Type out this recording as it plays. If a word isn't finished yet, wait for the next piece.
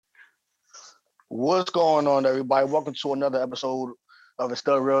What's going on, everybody? Welcome to another episode of It's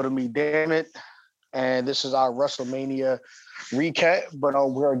Still Real to Me, Damn It. And this is our WrestleMania recap. But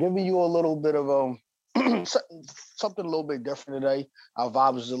we're giving you a little bit of something a little bit different today. Our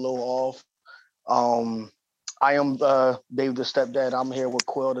vibe is a little off. Um, I am Dave the Stepdad. I'm here with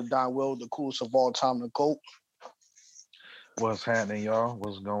Quill the Don Will, the coolest of all time, the GOAT. What's happening, y'all?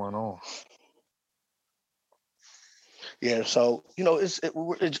 What's going on? Yeah, so it's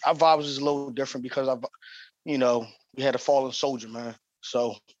our vibes is a little different because we had a fallen soldier, man.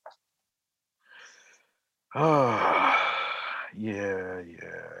 So Yeah.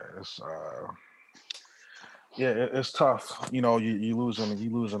 It's tough. You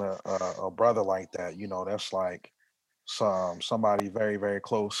losing a brother like that. That's like somebody very very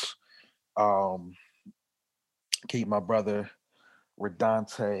close. Um, keep my brother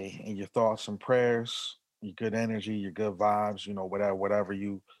Redante in your thoughts and prayers. Your good energy, your good vibes. Whatever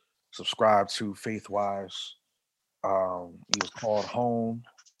you subscribe to faith wise. He was called home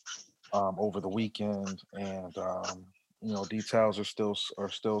over the weekend, and details are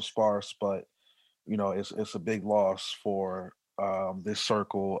still sparse, but it's a big loss for this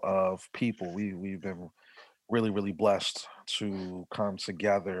circle of people. We've been really blessed to come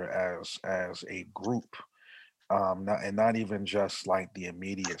together as a group, not even just like the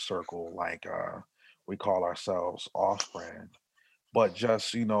immediate circle, like we call ourselves off brand, but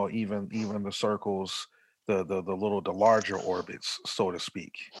just even the circles, the larger orbits, so to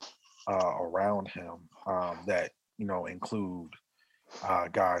speak, around him, that include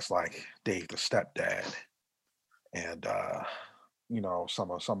guys like Dave the Stepdad and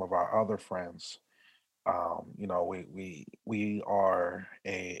some of our other friends. We are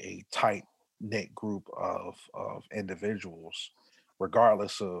a tight knit group of individuals,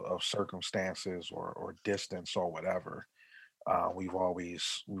 regardless of circumstances or distance or whatever. We've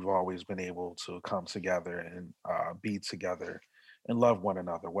always been able to come together and be together and love one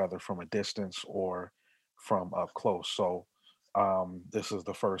another, whether from a distance or from up close. So this is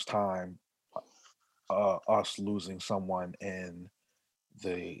the first time us losing someone in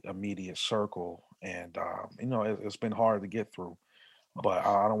the immediate circle, and it's been hard to get through. But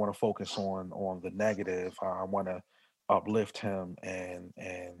I don't want to focus on the negative. I want to uplift him and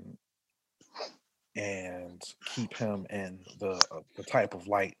keep him in the type of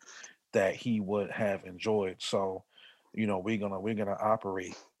light that he would have enjoyed. So, we're gonna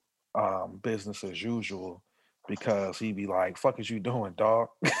operate business as usual, because he'd be like, "Fuck is you doing, dog?"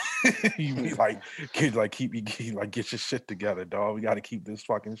 You be like, "Kid, like get your shit together, dog. We got to keep this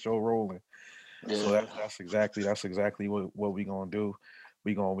fucking show rolling." So yeah, that's exactly what we gonna do.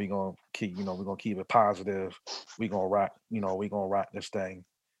 We gonna keep we're gonna keep it positive. We gonna rock this thing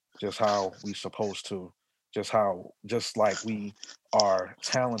just how we supposed to, just like we are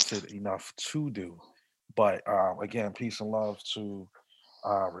talented enough to do. But again, peace and love to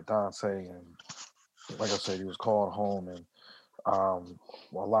Redante, and like I said, he was called home, and a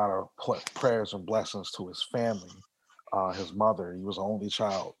lot of prayers and blessings to his family, his mother. He was an only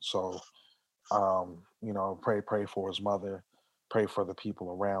child, so pray for his mother, pray for the people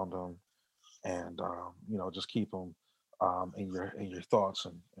around him, and just keep him in your thoughts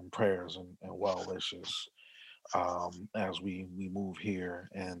and prayers and well wishes, as we move here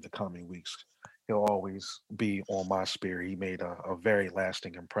in the coming weeks. He'll always be on my spirit. He made a very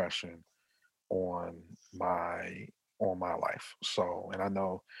lasting impression on my on my life. So, and I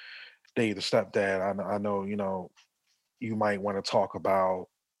know Dave the stepdad. I know you might want to talk about.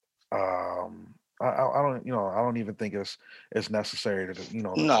 I don't I don't even think it's necessary to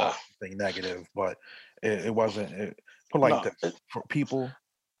nah, talk anything negative, but it wasn't. Put like nah. this for people.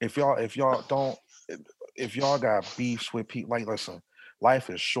 If y'all don't, if y'all got beefs with people, like, listen, life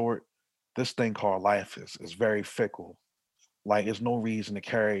is short. This thing called life is very fickle. Like, there's no reason to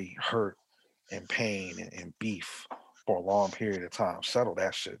carry hurt and pain and beef for a long period of time. Settle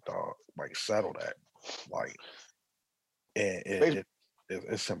that shit, dog. Like, settle that. Like, and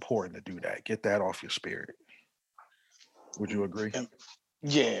it's important to do that. Get that off your spirit. Would you agree? And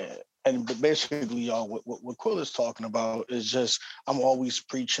yeah, and but basically, y'all, what Quill is talking about is just I'm always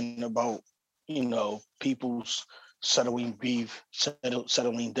preaching about people's settling beef,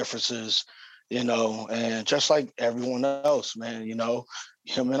 settling differences, and just like everyone else, man,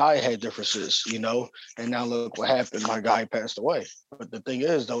 him and I had differences, and now look what happened. My guy passed away. But the thing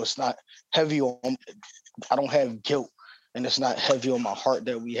is, though, it's not heavy on. I don't have guilt, and it's not heavy on my heart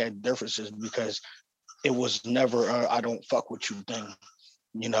that we had differences because it was never I don't fuck with you thing,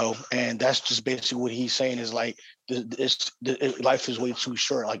 and that's just basically what he's saying is like life is way too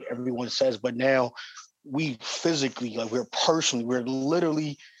short, like everyone says. But now we physically, like we're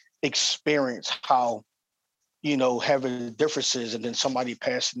literally experience how, having differences and then somebody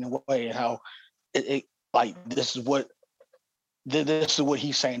passing away, and how it like this is what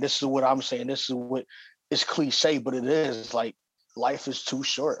he's saying, this is what I'm saying, this is what it's cliche, but it is like life is too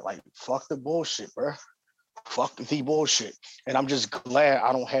short. Like fuck the bullshit, bro. Fuck the bullshit. And I'm just glad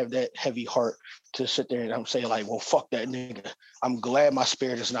I don't have that heavy heart to sit there and I'm saying like, well, fuck that nigga. I'm glad my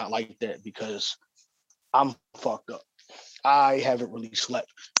spirit is not like that because I'm fucked up. I haven't really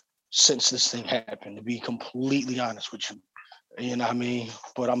slept since this thing happened, to be completely honest with you. You know what I mean?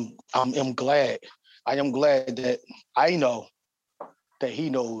 But I'm glad. I am glad that I know that he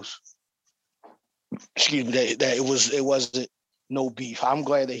knows, excuse me, that it wasn't no beef. I'm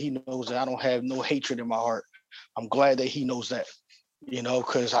glad that he knows that I don't have no hatred in my heart. I'm glad that he knows that,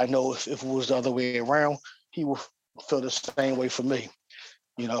 because I know if it was the other way around, he would feel the same way for me,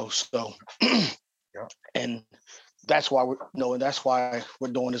 so Yeah. and that's why and that's why we're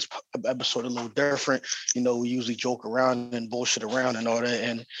doing this episode a little different. We usually joke around and bullshit around and all that,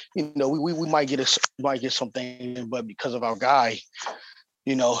 and we might get something, but because of our guy,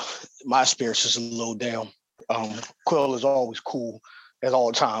 my spirits is a little down. Quill is always cool at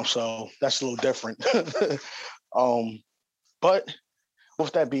all times, so that's a little different. But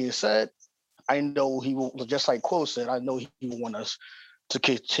with that being said, I know he will, just like Quill said, I know he will want us to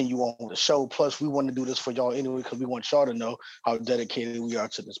continue on with the show. Plus, we want to do this for y'all anyway because we want y'all to know how dedicated we are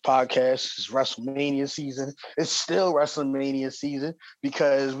to this podcast. It's WrestleMania season. It's still WrestleMania season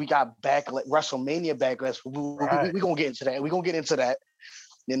because we got WrestleMania backlash. We're going to get into that. We're going to get into that.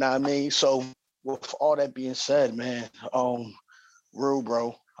 You know what I mean? So, with all that being said, man, real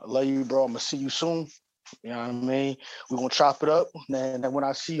bro, I love you, bro. I'm going to see you soon. You know what I mean? We're gonna chop it up. And then when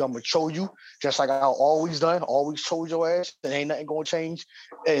I see you, I'm gonna show you, just like I always done, always showed your ass. There ain't nothing gonna change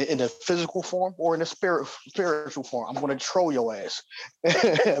in the physical form or in the spiritual form. I'm gonna troll your ass.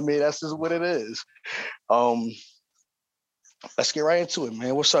 I mean, that's just what it is. Let's get right into it,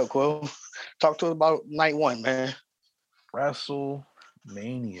 man. What's up, Quill? Talk to us about night one, man.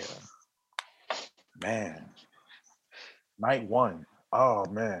 WrestleMania. Man. Night one. Oh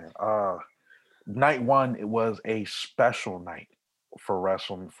man. Night one, it was a special night for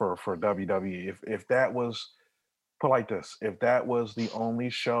wrestling for WWE. If that was, put like this, if that was the only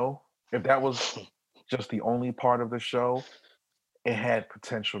show, if that was just the only part of the show, it had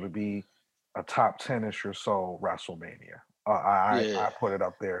potential to be a top 10ish or so WrestleMania. I Yeah. put it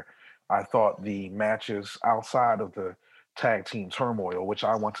up there. I thought the matches outside of the tag team turmoil, which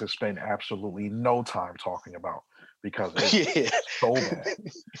I want to spend absolutely no time talking about because it was Yeah. so bad.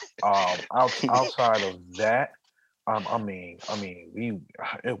 Outside of that, I mean,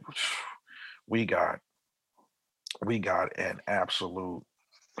 it, we got we got an absolute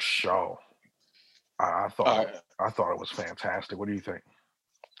show. I thought All it, right. I thought it was fantastic. What do you think?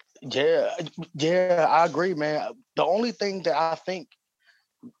 Yeah, yeah, I agree, man. The only thing that I think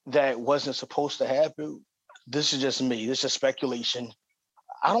that wasn't supposed to happen, this is just me, this is speculation.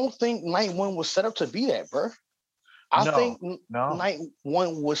 I don't think night one was set up to be that, bro. I No, think no, night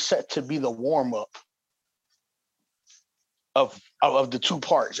one was set to be the warm up of the two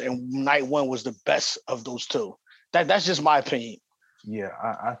parts, and night one was the best of those two. That's just my opinion. yeah,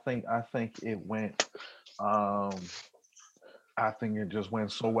 I think it went. Um, I think it just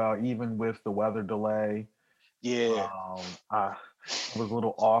went so well, even with the weather delay. Yeah. I it was a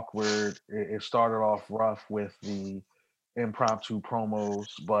little awkward. It started off rough with the impromptu promos,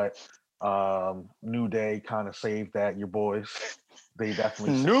 but New Day kind of saved that. Your boys, they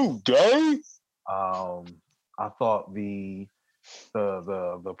definitely saved. New Day. Um, I thought the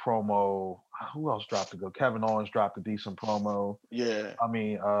promo. Who else dropped a good? Kevin Owens dropped a decent promo. Yeah. I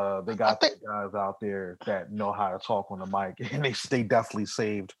mean, they I got think the guys out there that know how to talk on the mic, and they definitely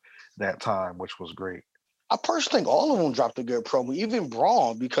saved that time, which was great. I personally think all of them dropped a good promo, even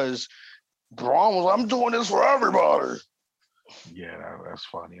Braun, because Braun was, I'm doing this for everybody. Yeah, that's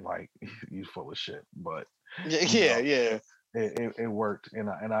funny. Like you full of shit, but Yeah, you yeah, know, yeah. it worked, and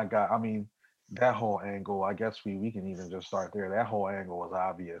I got. I mean, that whole angle. I guess we can even just start there. That whole angle was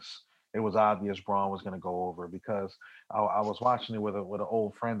obvious. It was obvious Braun was going to go over because I was watching it with an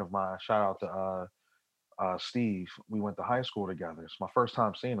old friend of mine. Shout out to Steve. We went to high school together. It's my first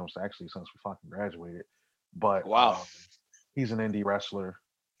time seeing him, actually, since we fucking graduated. But Wow. he's an indie wrestler.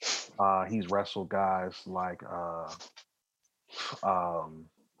 He's wrestled guys like um,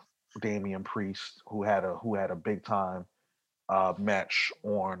 Damian Priest, who had a big time match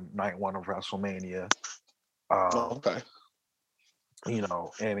on night one of WrestleMania. Um, Okay.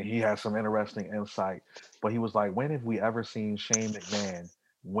 and he has some interesting insight. But he was like, when have we ever seen Shane McMahon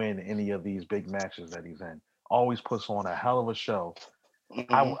win any of these big matches that he's in? Always puts on a hell of a show.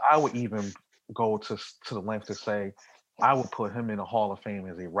 Mhm. I would even go to the length to say I would put him in a Hall of Fame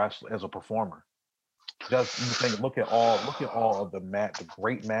as a wrestler, as a performer. Just you think, look at all of the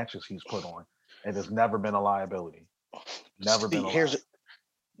great matches he's put on, and there's never been a liability. Never been See, a here's liability.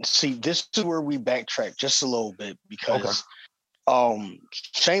 see, this is where we backtrack just a little bit Okay. because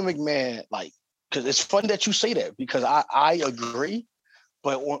Shane McMahon, like, because it's funny that you say that because I agree,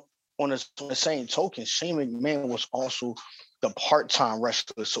 but on the same token, Shane McMahon was also the part-time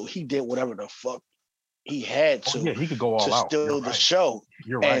wrestler, so he did whatever the fuck he had Oh yeah, he could go to all out. You're steal the right. show.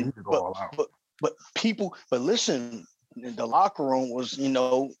 You're right. He And could go all out. but people, but listen, the locker room was,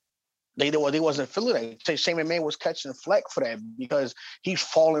 they wasn't feeling that. Say Shane McMahon was catching flack for that because he's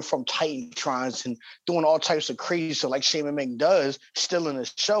falling from Titantrons and doing all types of crazy stuff like Shane McMahon does, still in the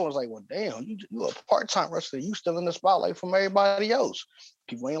show. It's like, well, damn, you a part-time wrestler, you still in the spotlight from everybody else.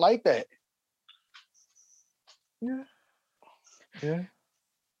 People ain't like that. Yeah.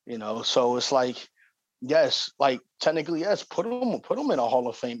 Yeah. So it's like, yes, like technically, yes, put him in a Hall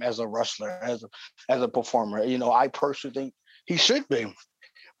of Fame as a wrestler, as a performer. I personally think he should be.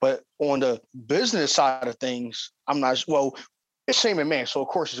 But on the business side of things, I'm not. Well, it's Shane McMahon, so of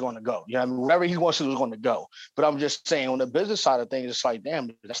course he's going to go. I mean, whatever he wants to do is going to go. But I'm just saying, on the business side of things, it's like, damn,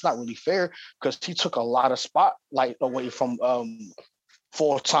 that's not really fair because he took a lot of spotlight away from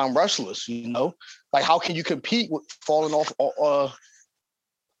full-time wrestlers. Like how can you compete with falling off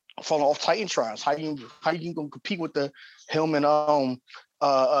Titantrons? How you gonna compete with him and uh,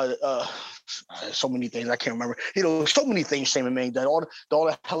 uh, so many things I can't remember. So many things Shane McMahon done. All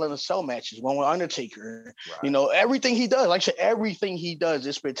the Hell in a Cell matches, one with Undertaker. Right. Everything he does. Like I said, everything he does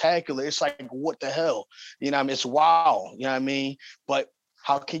is spectacular. It's like what the hell. I mean, it's wow. You know what I mean? But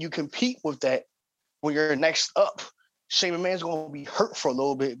how can you compete with that when you're next up? Shane McMahon's gonna be hurt for a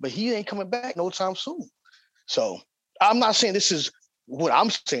little bit, but he ain't coming back no time soon. So I'm not saying this is what I'm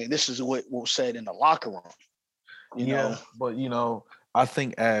saying. This is what was said in the locker room. You Yeah, know, but I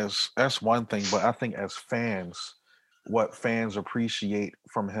think as that's one thing, but I think as fans, what fans appreciate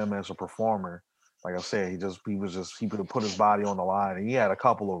from him as a performer, like I said, he would put his body on the line, and he had a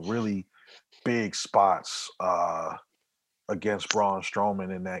couple of really big spots against Braun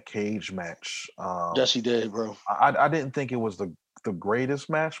Strowman in that cage match. yes, he did, bro. I didn't think it was the greatest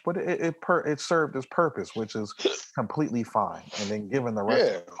match, but it served its purpose, which is completely fine. And then given the rest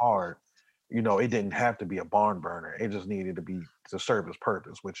of Yeah, the card, it didn't have to be a barn burner. It just needed to serve its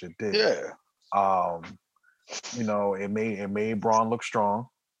purpose, which it did. yeah, Um, it made Braun look strong.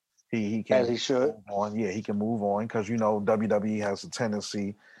 He as can he should. move on. Yeah, he can move on because WWE has a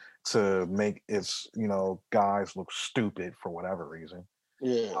tendency to make its guys look stupid for whatever reason.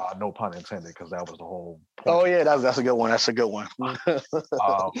 Yeah. No pun intended, because that was the whole Oh point. yeah, that's a good one. That's a good one.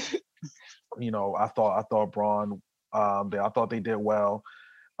 Um, I thought Braun, I thought they did well.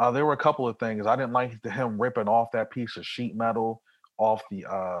 There were a couple of things I didn't like him ripping off that piece of sheet metal off the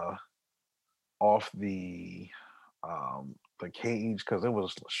the cage because it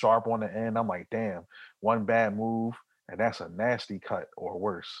was sharp on the end. I'm like, damn, one bad move and that's a nasty cut or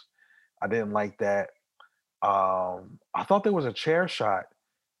worse. I didn't like that. I thought there was a chair shot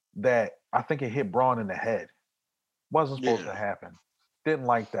that I think it hit Braun in the head. Wasn't supposed Yeah. to happen. Didn't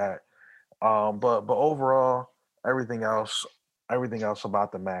like that. But overall, everything else everything else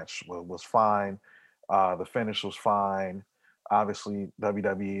about the match was fine. The finish was fine. Obviously,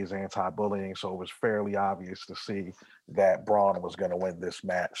 WWE is anti-bullying, so it was fairly obvious to see that Braun was going to win this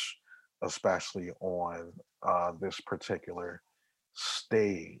match, especially on this particular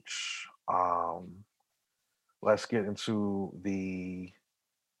stage. Let's get into the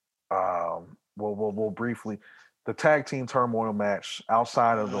we'll briefly the tag team turmoil match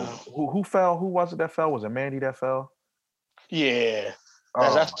outside of the who fell. Who was it that fell? Was it Mandy that fell? Yeah.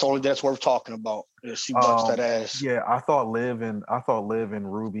 That's Oh that's the only that's worth talking about. Yeah, she my. busts that ass. Yeah, I thought Liv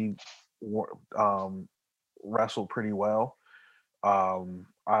and Ruby wrestled pretty well. I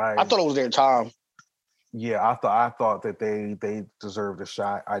I thought it was their time. Yeah, I thought that they deserved a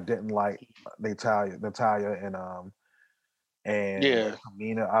shot. I didn't like Natalia and Yeah.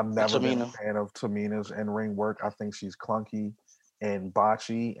 Tamina. I've never been a Tamina. fan of Tamina's in ring work. I think she's clunky and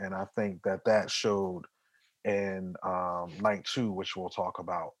botchy, and I think that showed in night two, which we'll talk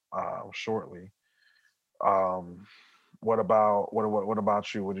about shortly. Um, what about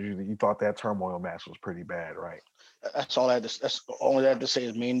you? What did you thought that turmoil match was pretty bad, right? That's all I had to. That's all I had to say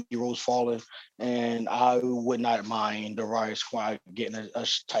is Mandy Rose falling, and I would not mind the Riot Squad getting a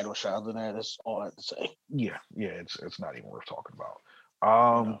title shot. Other than that, that's all I had to say. Yeah, yeah, it's not even worth talking about.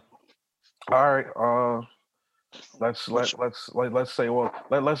 You know, All right. Let's which let's say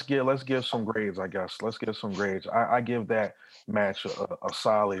let's give some grades. I guess let's give some grades. I give that match a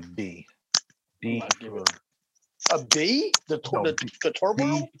solid B. D for a B? The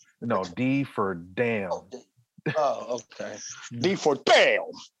turbo? D for damn. Oh, okay. D for damn.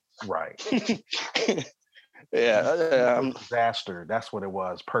 Right. Yeah. Disaster. That's what it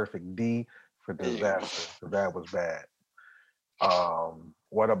was. Perfect. D for disaster. That was bad.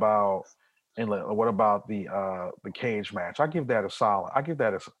 What about the cage match? I give that a solid. I give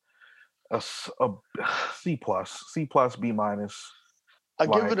that a C plus, B minus. I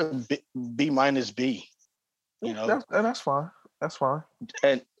give it a B minus B. You know, that's fine. That's fine.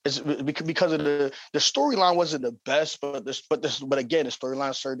 And it's because of the storyline wasn't the best, but again, the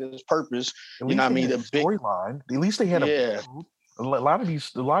storyline served its purpose. You know what I mean? The storyline. At least they had a lot of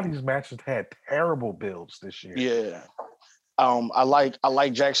these matches had terrible builds this year. Yeah. I like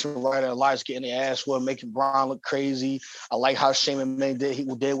Jackson Ryder and Elias getting their ass whooped, making Braun look crazy. I like how Shane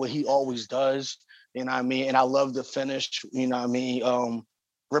McMahon did what he always does. You know what I mean? And I love the finish. You know what I mean?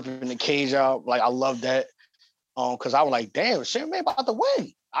 Ripping the cage out. Like I love that. Because I was like, damn, Shane McMahon about to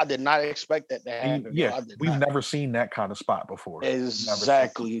win. I did not expect that to happen. Yeah, we've never seen that kind of spot before.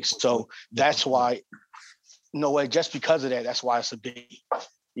 Exactly. So that's why. Just because of that, that's why it's a B.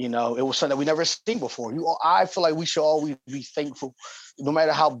 You know, it was something that we never seen before. I feel like we should always be thankful, no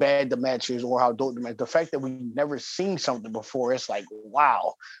matter how bad the match is or how dope the match. The fact that we never seen something before, it's like,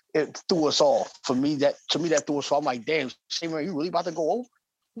 wow, it threw us off. To me, that threw us off. I'm like, damn, Shane, you really about to go over?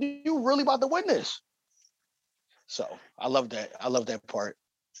 You really about to win this? So I love that. I love that part.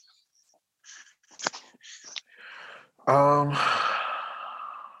 Let's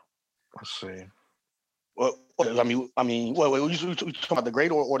see. Well, I mean, wait, you talking about the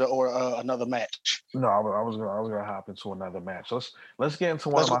great or another match? No, I was gonna hop into another match. Let's get into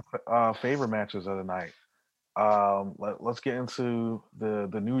one of my favorite matches of the night. Let's get into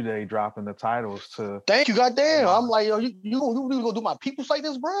the New Day dropping the titles to. Thank you, goddamn. I'm like, yo, you gonna do my peoples like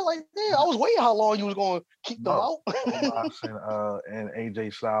this, bro? Like, yeah, I was waiting how long you was gonna keep them out. and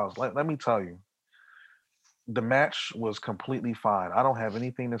AJ Styles. Let me tell you, the match was completely fine. I don't have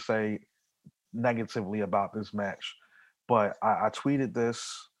anything to say negatively about this match, but I tweeted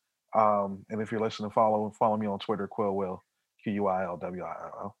this. And if you're listening, follow me on Twitter, Quill Will,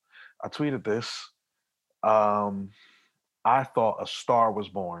 QUILWILL. I tweeted this. I thought a star was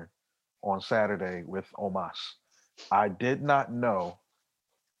born on Saturday with Omos. I did not know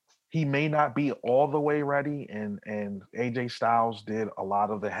he may not be all the way ready, and AJ Styles did a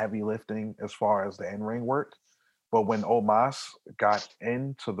lot of the heavy lifting as far as the in-ring work. But when Omos got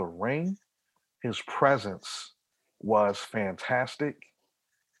into the ring, his presence was fantastic.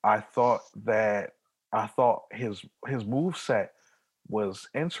 I thought his move set was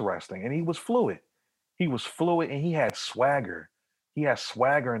interesting, and he was fluid. And he had swagger. He had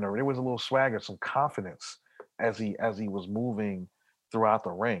swagger in there. There was a little swagger, some confidence as he was moving throughout the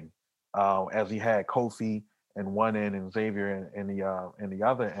ring. As he had Kofi in one end and Xavier in the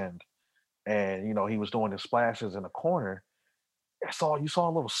other end, and he was doing his splashes in the corner. You saw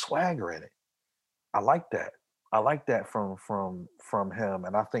a little swagger in it. I like that. I like that from him,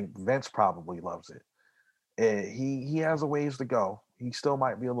 and I think Vince probably loves it. He has a ways to go. He still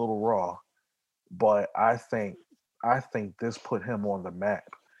might be a little raw, but I think this put him on the map,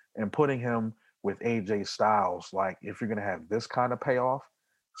 and putting him with AJ Styles, like if you're gonna have this kind of payoff,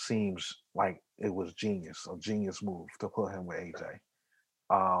 seems like it was a genius move to put him with AJ.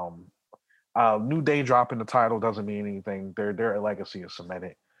 New Day dropping the title doesn't mean anything. Their legacy is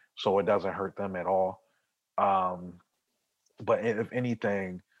cemented, so it doesn't hurt them at all. But if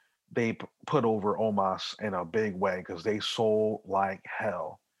anything, they put over Omos in a big way because they sold like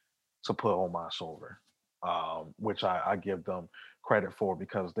hell to put Omos over, which I give them credit for,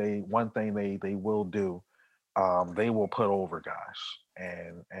 because one thing they will do, they will put over guys,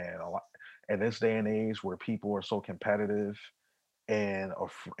 and a lot in this day and age where people are so competitive and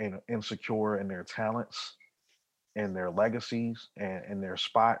insecure in their talents and their legacies and their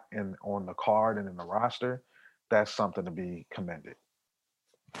spot on the card and in the roster, that's something to be commended.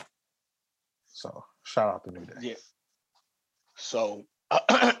 So shout out to New Day. Yeah. So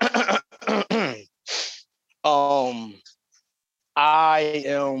I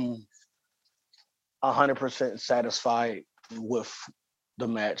am 100% satisfied with the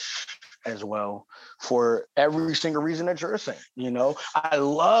match as well, for every single reason that you're saying. I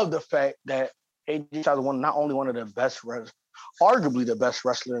love the fact that AJ Styles is not only one of the best arguably the best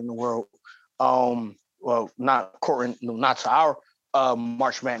wrestler in the world. Well, not to our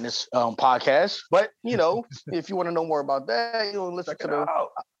March Madness podcast, but if you want to know more about that, listen to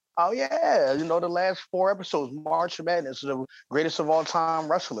Oh yeah, the last 4 episodes, March Madness, the greatest of all time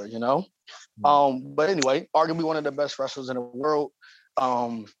wrestler. Mm. But anyway, arguably one of the best wrestlers in the world.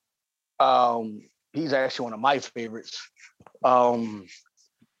 Um, he's actually one of my favorites. Um,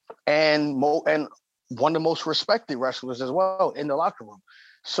 and one of the most respected wrestlers as well in the locker room.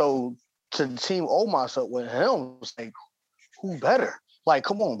 So to team Omos up with him, it's like, who better? Like,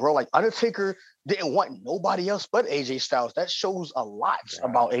 come on, bro. Like, Undertaker didn't want nobody else but AJ Styles. That shows a lot Right.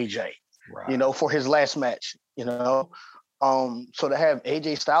 about AJ, Right. for his last match. So to have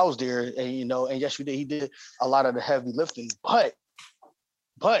AJ Styles there, and yes, he did a lot of the heavy lifting, but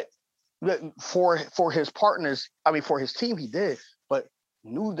for his partners, I mean, for his team, he did. But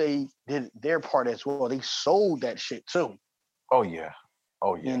New Day did their part as well. They sold that shit too, Oh yeah.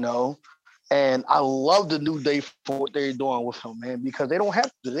 Oh you yeah. know. And I love the New Day for what they're doing with him, man, because they don't have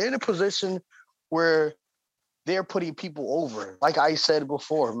to. They're in a position where they're putting people over. Like I said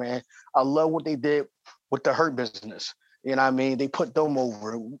before, man, I love what they did with the Hurt Business. You know what I mean? They put them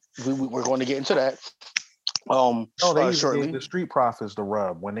over. We're going to get into that No, they even gave shortly. the Street Profits the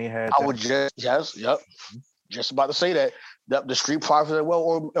rub when they had I that. would yep, just about to say that the Street Profits as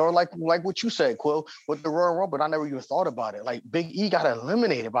well, or like what you said, Quill, with the Royal Rumble. I never even thought about it. Like Big E got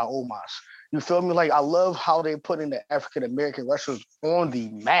eliminated by Omos. You feel me? Like I love how they put in the African American wrestlers on the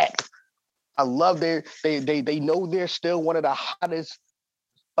map. I love they know they're still one of the hottest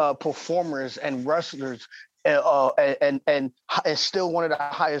performers and wrestlers, and still one of the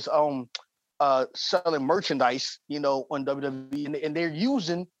highest selling merchandise, on WWE, and they're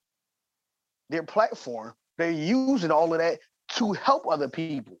using their platform. They're using all of that to help other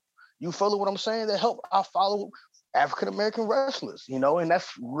people. You follow what I'm saying? They help. I follow African American wrestlers, and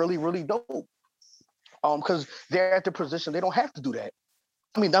that's really really dope. Because they're at the position they don't have to do that.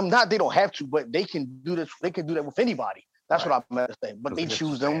 I mean, I'm not. They don't have to, but they can do this. They can do that with anybody. That's Right. what I meant to say. But Because they they're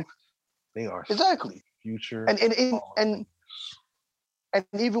choose them they are exactly. future And and and Hall of and, Famers.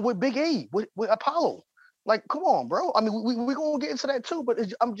 and even with Big A, with Apollo, like, come on, bro. I mean, we're gonna get into that too. But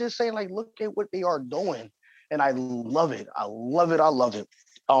I'm just saying, like, look at what they are doing, and I love it. I love it. I love it.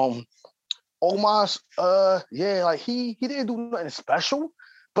 Um, Omos, yeah, like he didn't do nothing special,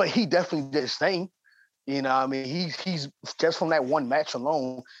 but he definitely did his thing. I mean, he's just from that one match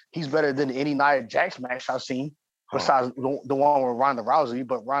alone, he's better than any Nia Jax match I've seen, Oh, besides the one with Ronda Rousey.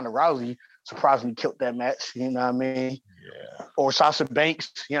 But Ronda Rousey surprisingly killed that match. You know what I mean? yeah. Or Sasha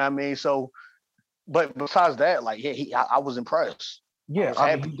Banks. You know what I mean? So, but besides that, like, yeah, I was impressed. I Yeah, was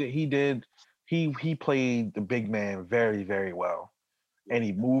I mean he happy. did he played the big man very, very well. And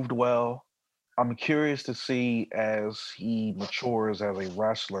he moved well. I'm curious to see as he matures as a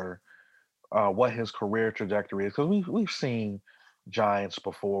wrestler, what his career trajectory is. Because we've seen giants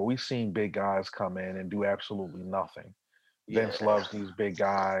before. We've seen big guys come in and do absolutely nothing. Yeah. Vince loves these big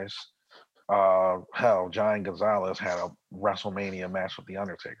guys. Hell, Giant Gonzalez had a WrestleMania match with the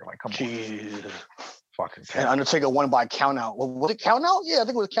Undertaker. Like, come on, Jeez. fucking And count. Undertaker won by count out. Was it count out? Yeah, I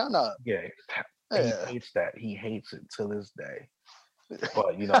think it was count out. Yeah, he Yeah. hates that. He hates it to this day.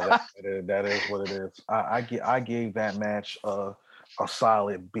 But that is what it is. I gave that match a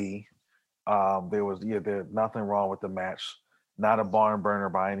solid B. There's nothing wrong with the match. Not a barn burner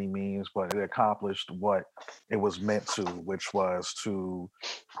by any means, but it accomplished what it was meant to, which was to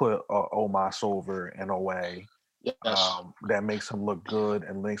put Omos over in a way Yes. that makes him look good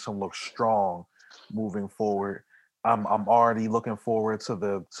and makes him look strong moving forward. I'm already looking forward to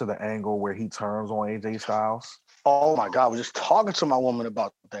the angle where he turns on AJ Styles. Oh my God, I was just talking to my woman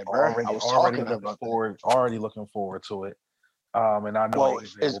about that, bro. I was talking about that. Already looking forward to it. And I know Well,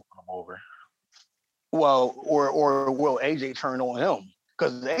 AJ is will put him over. or will AJ turn on him?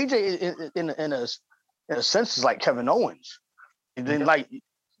 Because AJ in a sense is like Kevin Owens. And then Yeah. like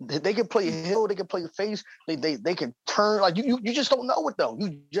they can play heel, they can play face, they can turn, like you just don't know it though.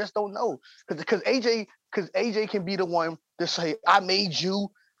 You just don't know because AJ can be the one to say, I made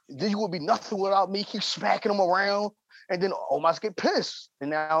you. Then you would be nothing without me. Keep smacking him around, and then Omos get pissed, and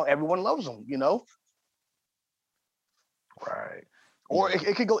now everyone loves him. Right. Or Yeah.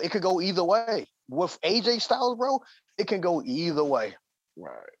 it could go either way. With AJ Styles, bro, it can go either way.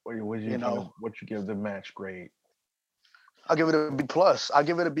 Right. What you give the match grade? I'll give it a B plus. I'll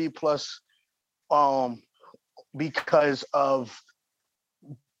give it a B plus, um, because of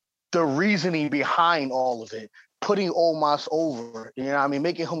the reasoning behind all of it. Putting Omos over, what I mean,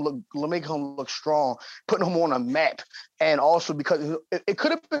 making him look strong, putting him on a map, and also because it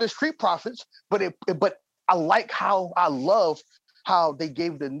could have been the Street Profits, but I love how they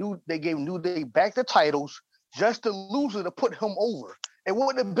gave New Day back the titles just to lose it to put him over. It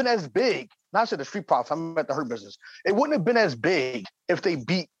wouldn't have been as big. Not to the Street Profits. I'm at the Hurt Business. It wouldn't have been as big if they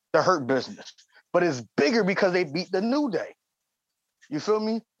beat the Hurt Business, but it's bigger because they beat the New Day. You feel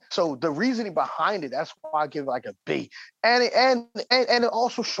me? So the reasoning behind it, that's why I give it like a B. And it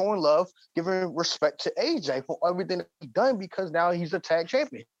also showing love, giving respect to AJ for everything that he's done, because now he's a tag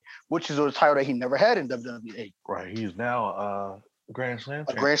champion, which is a title that he never had in WWE. Right. He's now Grand Slam A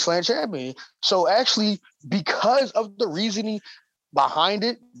champion. Grand Slam champion. So actually, because of the reasoning behind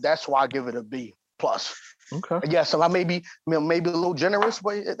it, that's why I give it a B plus. Okay. Yeah, so I may be a little generous,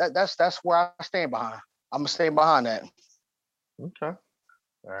 but that's where I stand behind. I'm gonna stand behind that. Okay.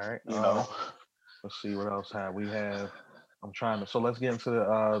 All right. You know. Let's see what else we have. I'm trying to. So let's get into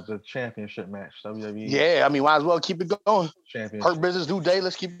the championship match. WWE. Yeah, I mean, might as well keep it going. Championship. Hurt Business, New Day.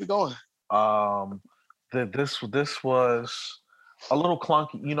 Let's keep it going. This was a little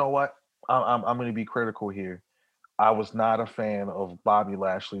clunky. You know what? I'm going to be critical here. I was not a fan of Bobby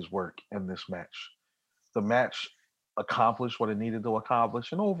Lashley's work in this match. The match accomplished what it needed to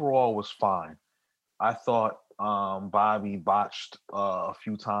accomplish, and overall was fine. I thought Bobby botched a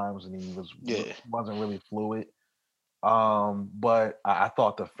few times, and he wasn't really fluid. But I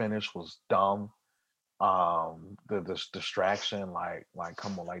thought the finish was dumb. The distraction, like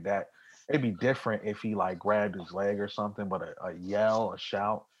come on, like that. It'd be different if he like grabbed his leg or something, but a yell, a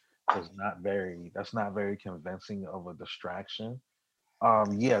shout that's not very convincing of a distraction.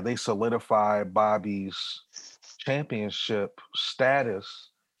 Yeah, they solidified Bobby's championship status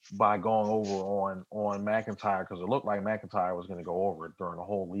by going over on McIntyre, because it looked like McIntyre was going to go over it during the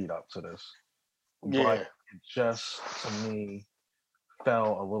whole lead up to this. Yeah. But it just, to me,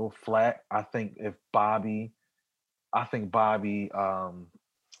 fell a little flat. I think Bobby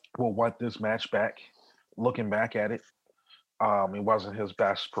will want this match back. Looking back at it, it wasn't his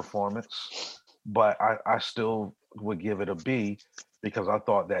best performance, but I still would give it a B, because I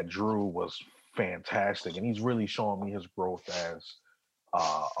thought that Drew was fantastic, and he's really showing me his growth as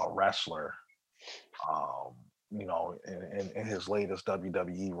a wrestler. In his latest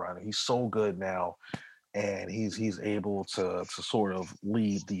WWE run, he's so good now, and he's able to sort of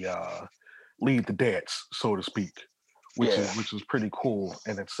lead the dance, so to speak, which is pretty cool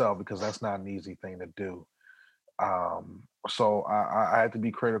in itself, because that's not an easy thing to do. So I had to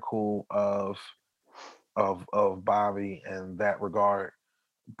be critical of Bobby in that regard,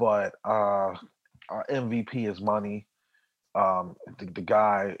 but MVP is money. The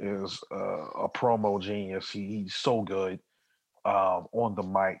guy is a promo genius. He's so good on the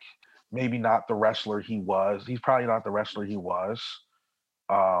mic. Maybe not the wrestler he was. He's probably not the wrestler he was.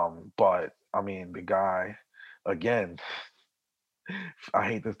 But I mean, the guy, again, I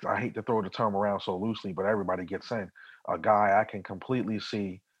hate to throw the term around so loosely, but everybody gets in. A guy I can completely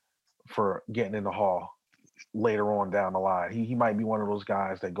see for getting in the hall later on down the line. He might be one of those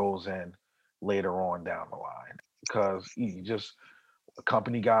guys that goes in later on down the line, because he just a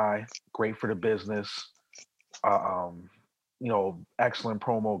company guy, great for the business. Excellent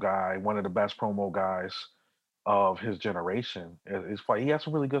promo guy, one of the best promo guys of his generation. It's funny. He has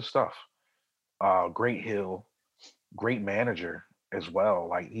some really good stuff. Great heel, great manager as well.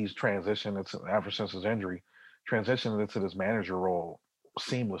 Like, he's transitioned ever since his injury, transitioned into this manager role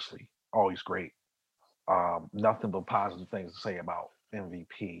seamlessly. Always great. Nothing but positive things to say about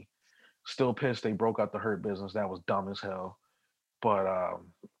MVP. Still pissed they broke up the Hurt Business. That was dumb as hell. But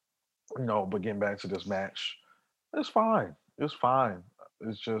but getting back to this match, it's fine. It's fine.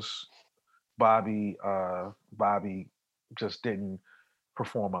 It's just Bobby just didn't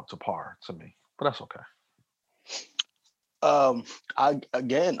perform up to par to me. But that's okay. I'm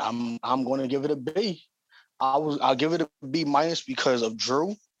going to give it a B. I'll give it a B minus because of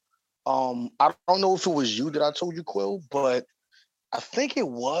Drew. I don't know if it was you that I told you, Quill, but I think it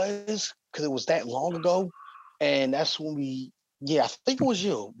was, because it was that long ago, and that's when I think it was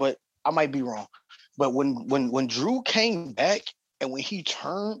you, but I might be wrong. But when Drew came back and when he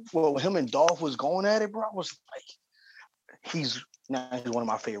turned, when him and Dolph was going at it, bro, I was like, he's one of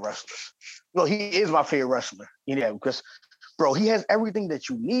my favorite wrestlers. Well, he is my favorite wrestler. Because bro, he has everything that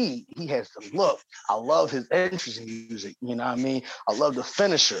you need. He has the look. I love his entrance music. You know what I mean? I love the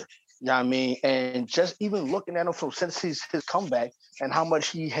finisher. You know what I mean? And just even looking at him since his comeback and how much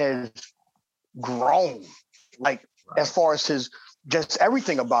he has grown, like as far as his just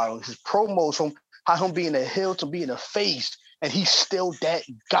everything about him, his promos, from how him being a heel to being a face, and he's still that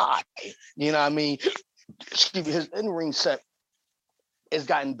guy. You know what I mean? Excuse me, his in-ring set has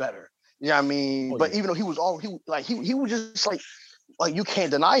gotten better. You know what I mean? But even though he was just like you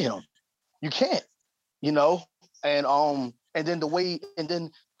can't deny him. You can't, and then the way, and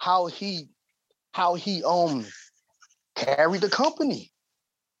then how he carried the company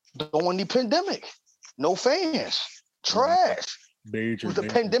during the pandemic. No fans, trash. Major, was the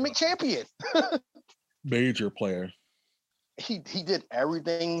major, pandemic champion. major player. He did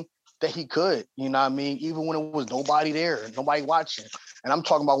everything that he could. You know what I mean? Even when it was nobody there, nobody watching. And I'm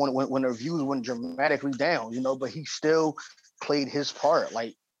talking about when the views went dramatically down. You know, but he still played his part.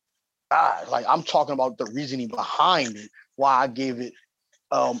 Like, God, like I'm talking about the reasoning behind it. Why I gave it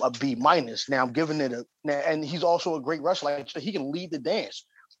a B minus. Now I'm giving it and he's also a great wrestler. Like, he can lead the dance.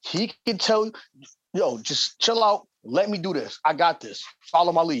 He can tell you, yo, just chill out. Let me do this. I got this.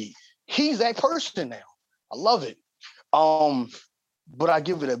 Follow my lead. He's that person now. I love it. But I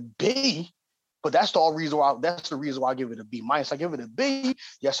give it a B. But that's the reason why I give it a B minus. I give it a B.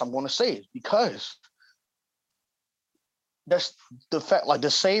 Yes, I'm going to say it because that's the fact. Like the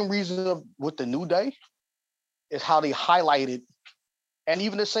same reason with the New Day is how they highlighted, and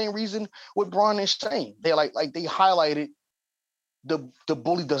even the same reason with Braun and Shane. They they highlighted the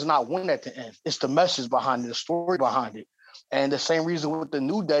bully does not win at the end. It's the message behind it, the story behind it. And the same reason with the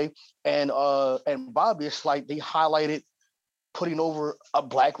New Day and Bobby, it's like they highlighted putting over a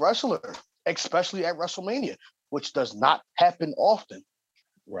black wrestler, especially at WrestleMania, which does not happen often.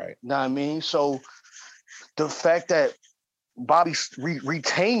 Right. You know what I mean? So the fact that Bobby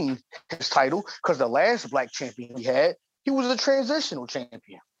retained his title, because the last black champion he was a transitional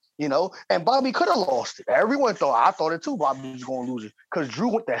champion. You know, and Bobby could have lost it. I thought it too, Bobby was going to lose it. Because Drew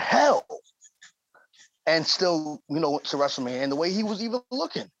went to hell and still, went to WrestleMania. And the way he was even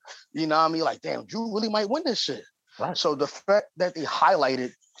looking, you know what I mean? Like, damn, Drew really might win this shit. Right. So the fact that they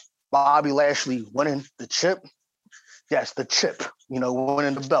highlighted Bobby Lashley winning the chip, yes, the chip,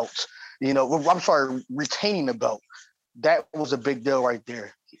 winning the belts, retaining the belt. That was a big deal right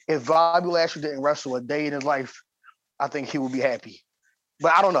there. If Bobby Lashley didn't wrestle a day in his life, I think he would be happy.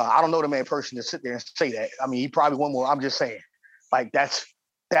 But I don't know. I don't know the man person to sit there and say that. I mean, he probably won more. I'm just saying, like that's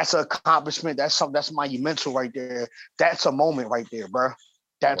an accomplishment. That's something that's monumental right there. That's a moment right there, bro.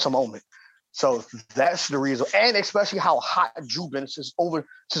 That's a moment. So that's the reason, and especially how hot Drew been since over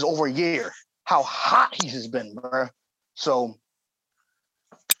a year. How hot he has been, bro. So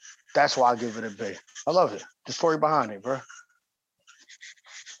that's why I give it a B. I love it. The story behind it, bro.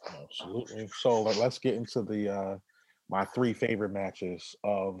 Absolutely. So let's get into the my 3 favorite matches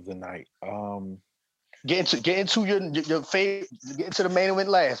of the night. Get into your favorite. Get into the main event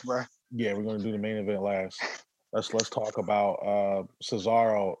last, bro. Yeah, we're gonna do the main event last. Let's talk about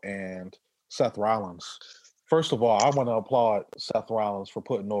Cesaro and Seth Rollins. First of all, I want to applaud Seth Rollins for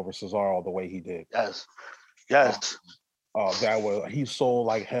putting over Cesaro the way he did. Yes. He sold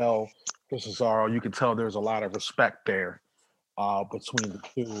like hell for Cesaro. You can tell there's a lot of respect there between the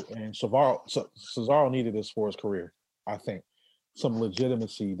two. And Cesaro needed this for his career, I think. Some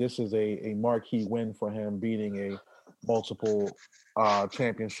legitimacy. This is a marquee win for him, beating a multiple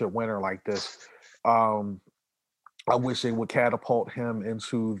championship winner like this. I wish they would catapult him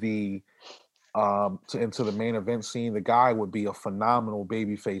into the main event scene. The guy would be a phenomenal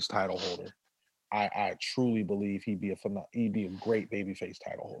babyface title holder. I truly believe he'd be a great babyface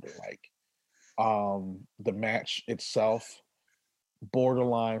title holder. Like the match itself,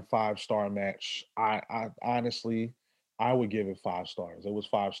 borderline 5-star match. I honestly, I would give it 5 stars. It was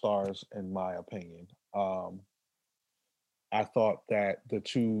 5 stars in my opinion. I thought that the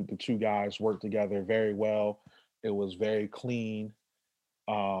two guys worked together very well. It was very clean.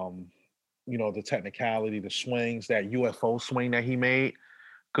 The technicality, the swings, that UFO swing that he made,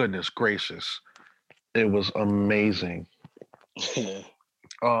 goodness gracious. It was amazing.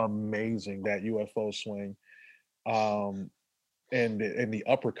 Amazing, that UFO swing. And the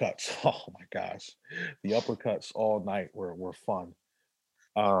uppercuts. Oh my gosh. The uppercuts all night were fun.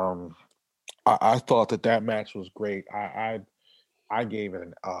 I thought that match was great. I gave it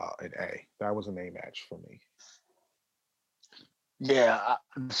an A. That was an A match for me. Yeah,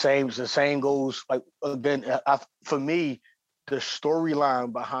 the same goes. Like again, for me, the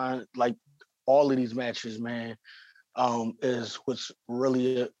storyline behind like all of these matches, man, is what's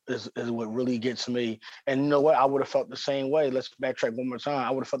really is what really gets me. And you know what? I would have felt the same way. Let's backtrack one more time. I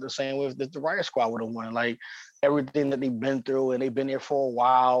would have felt the same way if the Riot Squad would have won. Like everything that they've been through, and they've been there for a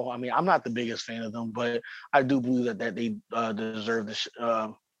while. I mean, I'm not the biggest fan of them, but I do believe that they deserve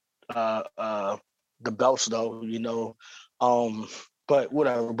the belts, though. But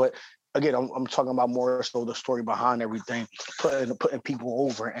whatever. But again, I'm talking about more so the story behind everything, putting people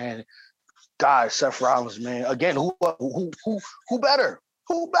over. And God, Seth Rollins, man. Again, who better?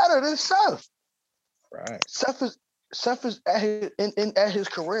 Who better than Seth? Right. Seth is at his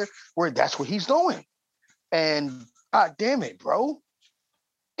career where that's what he's doing. And God damn it, bro.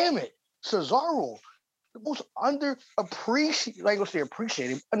 Damn it. Cesaro, the most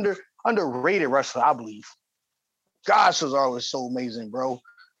underrated wrestler, I believe. God, Cesaro is so amazing, bro.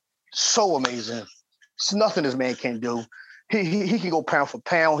 So amazing. It's nothing this man can do. He can go pound for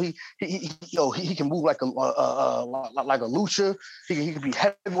pound. He can move like a lucha. He can be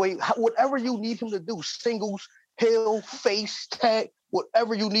heavyweight. Whatever you need him to do, singles, heel, face, tag,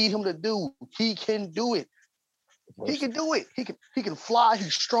 whatever you need him to do, he can do it. He can do it. He can fly.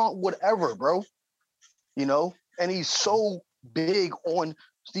 He's strong. Whatever, bro. You know, and he's so big on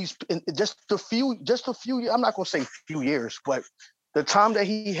these just a few. I'm not gonna say few years, but the time that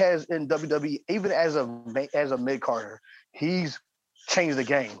he has in WWE, even as a mid carder, he's changed the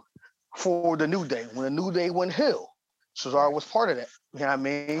game for the New Day. When the New Day went heel, Cesaro was part of that. You know what I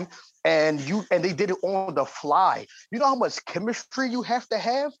mean? And they did it on the fly. You know how much chemistry you have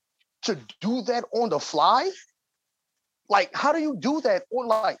to do that on the fly? Like, how do you do that? Or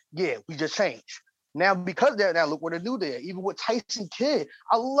like, yeah, we just changed. Now, because they're now look what the New Day, even with Tyson Kidd.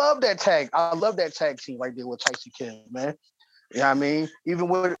 I love that tag. I love that tag team right there with Tyson Kidd, man. You know what I mean? Even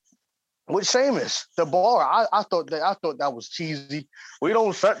with Sheamus, the bar. I thought that was cheesy. We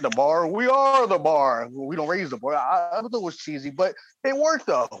don't set the bar. We are the bar. We don't raise the bar. I thought it was cheesy, but it worked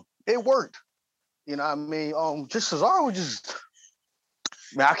though. It worked. You know what I mean? Just Cesaro was just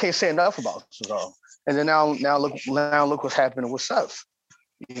man, I can't say enough about Cesaro. And then now look what's happening with Seth.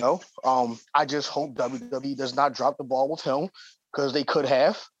 You know, I just hope WWE does not drop the ball with him because they could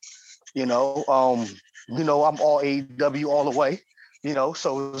have. You know, I'm all AEW all the way. You know,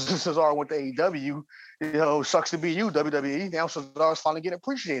 so Cesaro went to AEW. You know, sucks to be you, WWE. Now Cesaro's finally getting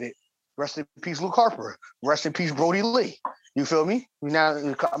appreciated. Rest in peace, Luke Harper. Rest in peace, Brody Lee. You feel me? Now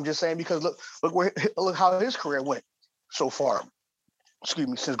I'm just saying because look how his career went so far. Excuse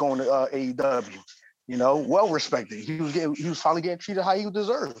me, since going to AEW. You know, well respected. He was finally getting treated how he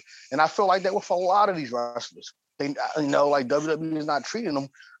deserved, and I feel like that with a lot of these wrestlers. They, like WWE is not treating them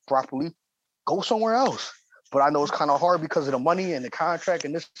properly. Go somewhere else. But I know it's kind of hard because of the money and the contract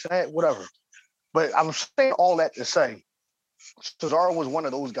and this and that, whatever. But I'm saying all that to say, Cesaro was one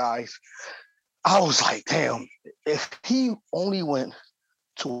of those guys. I was like, damn, if he only went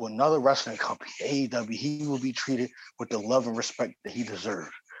to another wrestling company, AEW, he would be treated with the love and respect that he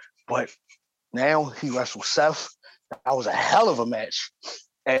deserved. But now he wrestled Seth. That was a hell of a match.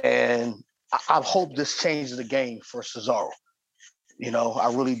 And I hope this changes the game for Cesaro. You know,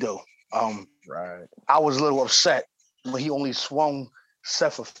 I really do. Right. I was a little upset when he only swung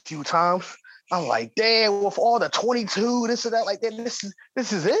Seth a few times. I'm like, damn, with all the 22, this and that, like that, this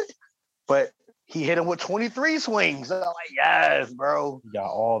is it. But he hit him with 23 swings. I'm like, yes, bro. He got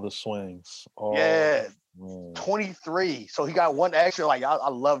all the swings. Yeah, 23. So he got one extra. Like, I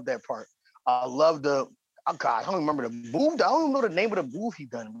love that part. I love God, I don't remember the move. I don't even know the name of the move he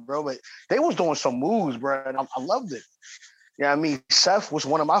done, bro. But they was doing some moves, bro. And I loved it. Yeah, I mean, Seth was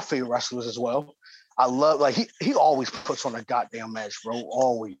one of my favorite wrestlers as well. I love like he always puts on a goddamn match, bro.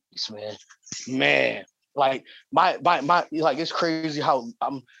 Always, man. Man. Like my like it's crazy how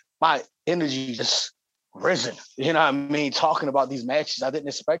my energy just risen. You know what I mean? Talking about these matches. I didn't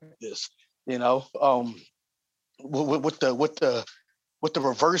expect this, you know. With the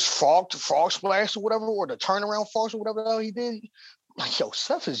reverse frog splash or whatever, or the turnaround frog or whatever the hell he did. Like, yo,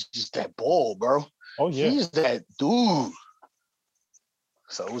 Seth is just that bull, bro. Oh yeah. He's that dude.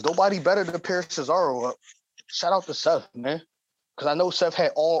 So it was nobody better to pair Cesaro up. Shout out to Seth, man. Because I know Seth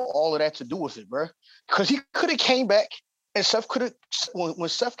had all of that to do with it, bro. Because he could have came back and Seth could have, when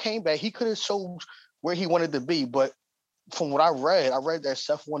Seth came back, he could have showed where he wanted to be. But from what I read that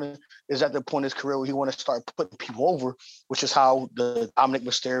Seth is at the point in his career where he want to start putting people over, which is how the Dominic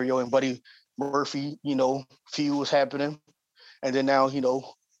Mysterio and Buddy Murphy, feud was happening. And then now,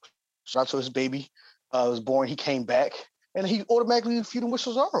 shout out to his baby was born. He came back and he automatically feuded with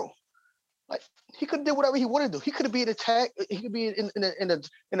Cesaro. Like he could do whatever he wanted to do. He could be in a tag. He could be in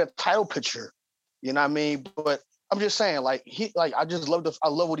a title picture. You know what I mean? But I'm just saying, I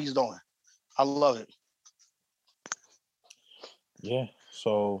love what he's doing. I love it. Yeah.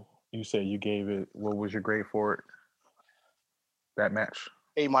 So you said you gave it. What was your grade for it? That match?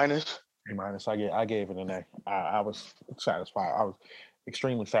 A-. A-. I gave it an A. I was satisfied. I was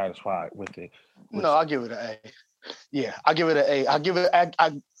extremely satisfied with it. No, I'll give it an A. Yeah, I give it an A. I give it an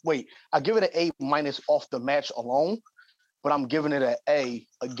A- off the match alone, but I'm giving it an A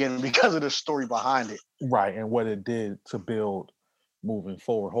again because of the story behind it. Right, and what it did to build moving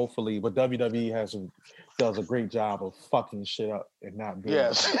forward. Hopefully, but WWE does a great job of fucking shit up and not building.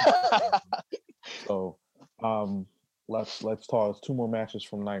 Yes. So, let's talk 2 more matches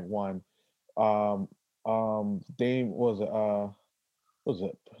from night 1.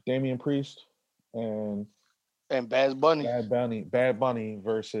 Damian Priest and Bad Bunny. Bad Bunny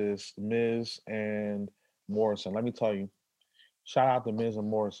versus Miz and Morrison. Let me tell you, shout out to Miz and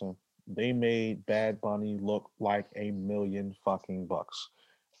Morrison. They made Bad Bunny look like a million fucking bucks.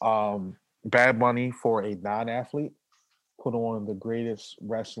 Bad Bunny, for a non-athlete, put on the greatest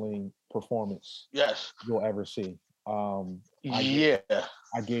wrestling performance Yes. you'll ever see. I gave Yeah.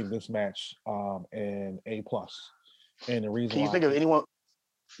 I gave this match an A plus, and the reason Can you why. think of anyone?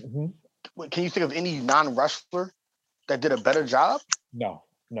 Mhm. Can you think of any non-wrestler that did a better job? No,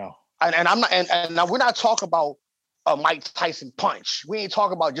 no, And I'm not. And now we're not talking about a Mike Tyson punch. We ain't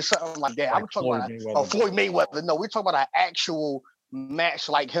talking about just something like that. like I'm talking Floyd about a Mayweather. Floyd Mayweather. No, we're talking about an actual match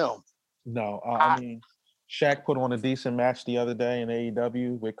like him. No, I I, mean, Shaq put on a decent match the other day in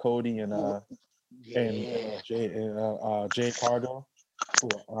AEW with Cody and yeah. Jay Cardo.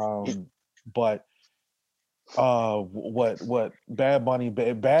 But what Bad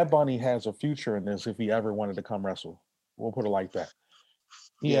Bunny has a future in this if he ever wanted to come wrestle. We'll put it like that.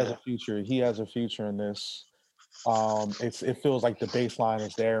 He has Yeah. a future. He has a future in this. It feels like the baseline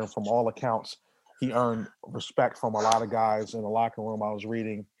is there, and from all accounts, he earned respect from a lot of guys in the locker room. I was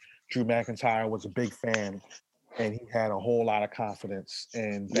reading Drew McIntyre was a big fan, and he had a whole lot of confidence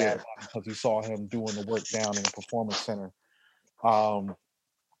in Bad Yeah. Bunny because he saw him doing the work down in the performance center. Um,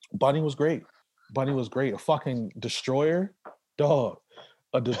 Bunny was great. Bunny was great. A fucking destroyer, dog.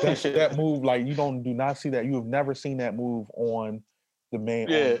 That move, like you do not see that. You have never seen that move on the main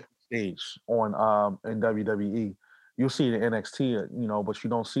Yeah. stage on in WWE. You'll see it in NXT, but you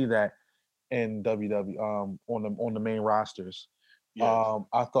don't see that in WWE on the main rosters. Yeah.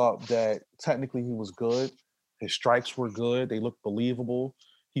 I thought that technically he was good. His strikes were good. They looked believable.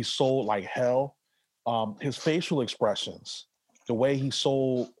 He sold like hell. His facial expressions, the way he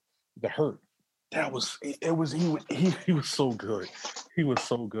sold the hurt, that was it was he was so good. He was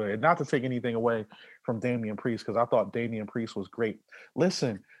so good. And not to take anything away from Damian Priest, because I thought Damian Priest was great.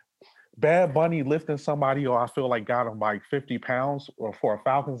 Listen, Bad Bunny lifting somebody, or I feel like got him like 50 pounds or for a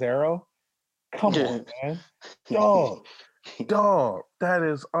Falcon's arrow. Come on, man. Dog, that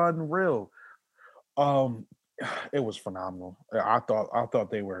is unreal. Um, it was phenomenal. I thought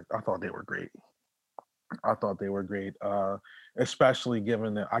they were great. I thought they were great, especially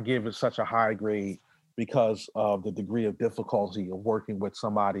given that I gave it such a high grade because of the degree of difficulty of working with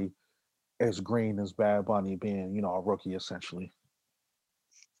somebody as green as Bad Bunny, being a rookie essentially.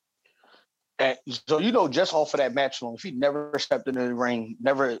 And so just off of that match alone, if he never stepped into the ring,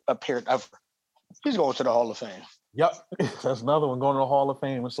 never appeared ever, he's going to the Hall of Fame. Yep, that's another one going to the Hall of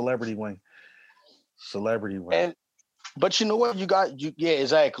Fame and celebrity wing. Celebrity wing. But you know what? Yeah,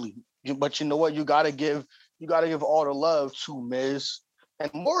 exactly. But you know what? You gotta give all the love to Miz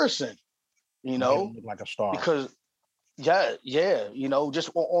and Morrison. Look like a star because yeah, just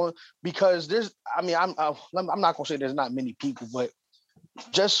on because there's. I mean, I'm not gonna say there's not many people, but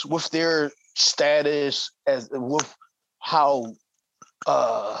just with their status as with how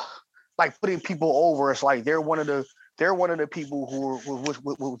like putting people over, it's like they're one of the people who are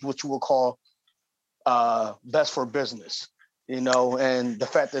what you would call best for business, and the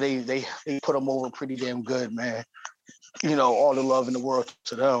fact that they put them over pretty damn good, man. All the love in the world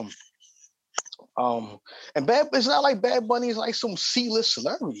to them. And it's not like Bad Bunny is like some C-list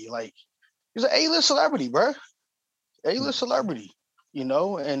celebrity. Like he's an A-list celebrity, bro. A-list celebrity,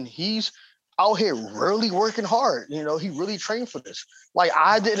 and he's out here really working hard. He really trained for this. Like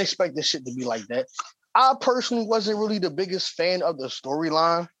I didn't expect this shit to be like that. I personally wasn't really the biggest fan of the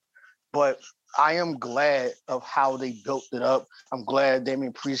storyline, but I am glad of how they built it up. I'm glad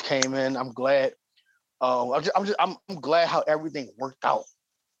Damian Priest came in. I'm glad. I'm glad how everything worked out.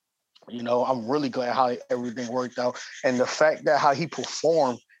 I'm really glad how everything worked out, and the fact that how he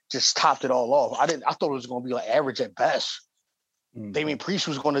performed just topped it all off. I thought it was going to be like average at best. Mm-hmm. Damian Priest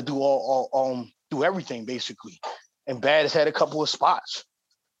was going to do everything basically, and Bad has had a couple of spots,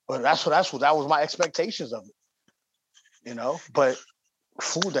 but that was my expectations of it. But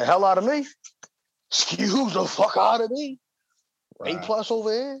fooled the hell out of me. Excuse the fuck out of me. Right. A+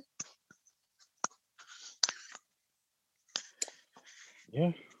 over here.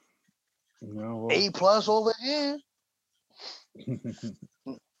 Yeah. A+ over here.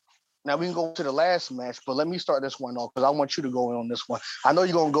 Now we can go to the last match, but let me start this one off because I want you to go in on this one. I know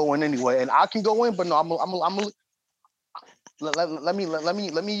you're gonna go in anyway, and I can go in, but no, let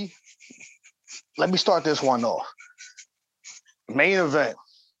me start this one off. Main event.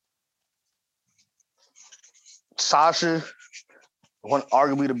 Sasha,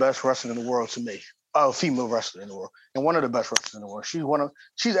 arguably the best wrestler in the world to me. Female wrestler in the world, and one of the best wrestlers in the world.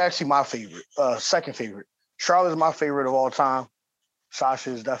 She's actually my favorite, second favorite. Charlotte is my favorite of all time. Sasha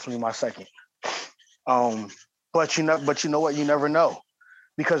is definitely my second. But you know what? You never know,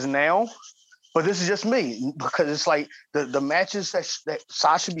 because now But this is just me because it's like the matches that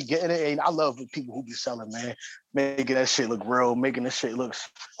Sasha be getting it, and I love people who be selling, man, making that shit look real, making that shit look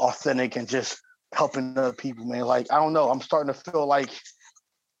authentic, and just helping other people, man. Like I don't know, I'm starting to feel like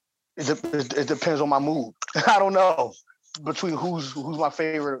it depends on my mood. I don't know between who's my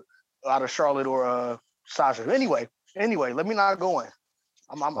favorite out of Charlotte or Sasha. Anyway, let me not go in.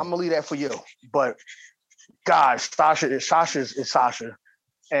 I'm gonna leave that for you. But gosh, Sasha is Sasha,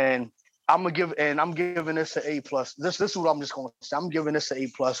 and I'm giving this an A plus. This is what I'm just gonna say. I'm giving this an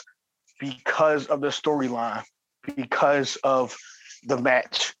A plus because of the storyline, because of the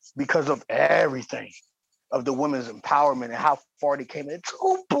match, because of everything, of the women's empowerment and how far they came in.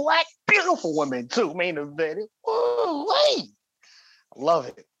 Two black beautiful women too main event. I love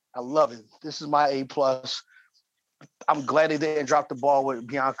it. I love it. This is my A plus. I'm glad they didn't drop the ball with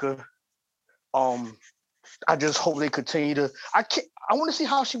Bianca. Um, I just hope they continue to. I want to see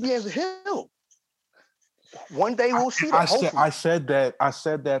how she be as a heel. One day we'll see that. Hopefully. I said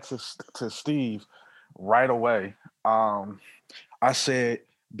that to Steve right away. I said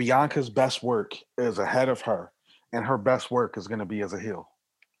Bianca's best work is ahead of her, and her best work is going to be as a heel.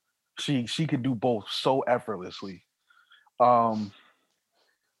 She can do both so effortlessly. Um,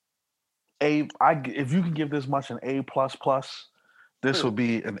 if you can give this much an A plus plus, this would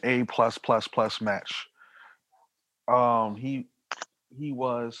be an A plus plus plus match. He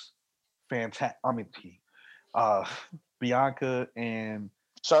was fantastic. I mean, uh, Bianca Sir, and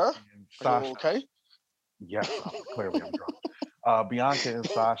are you Sasha. okay? Yes, clearly I'm drunk. Bianca and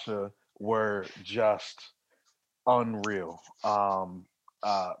Sasha were just unreal.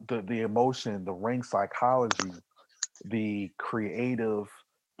 The emotion, the ring psychology, the creative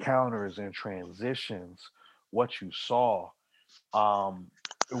counters and transitions, what you saw, um,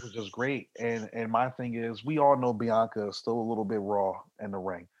 it was just great. And my thing is, we all know Bianca is still a little bit raw in the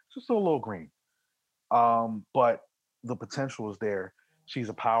ring. She's still a little green. But the potential is there. She's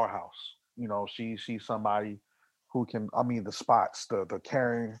a powerhouse. You know, she's somebody who can. I mean, the spots, the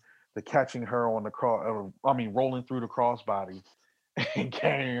carrying, the catching her on the cross. I mean, rolling through the crossbody and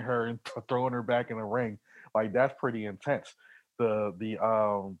carrying her and throwing her back in the ring. Like that's pretty intense. The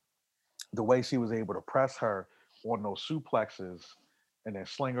way she was able to press her on those suplexes and then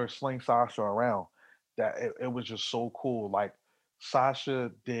sling Sasha around, that it was just so cool. Like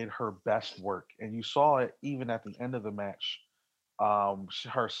Sasha did her best work, and you saw it even at the end of the match.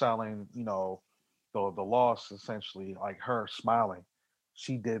 Her selling, the loss essentially, like her smiling.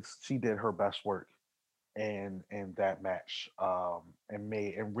 She did her best work in that match,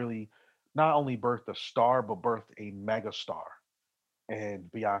 and really not only birthed a star but birthed a mega star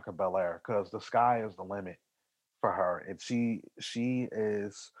and Bianca Belair because the sky is the limit for her, and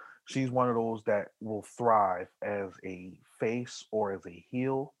she's one of those that will thrive as a face or as a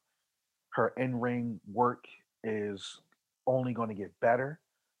heel. Her in ring work is only going to get better,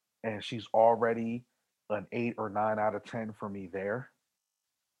 and she's already an 8 or 9 out of 10 for me there.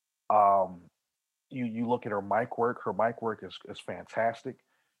 Um, you look at her mic work. Her mic work is fantastic,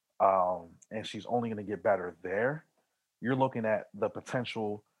 and she's only going to get better there. You're looking at the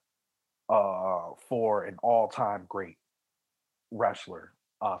potential for an all-time great wrestler,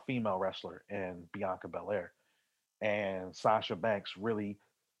 female wrestler, in Bianca Belair. And Sasha Banks really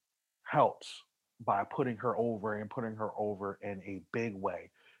helps by putting her over and putting her over in a big way.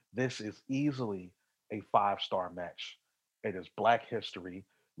 This is easily a 5-star match. It is Black history.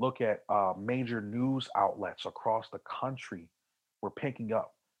 Look at major news outlets across the country. We're picking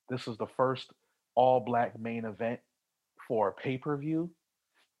up. This is the first all Black main event for a pay per view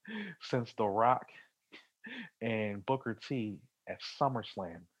since The Rock and Booker T at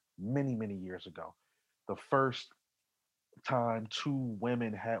SummerSlam many, many years ago. The first time two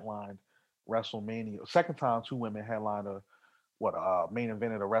women headlined WrestleMania, second time two women headlined main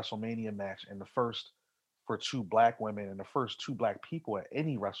event at a WrestleMania match, and the first for two Black women and the first two Black people at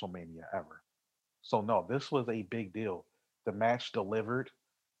any WrestleMania ever. So no, this was a big deal. The match delivered.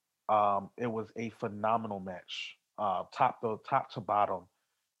 It was a phenomenal match, top to bottom.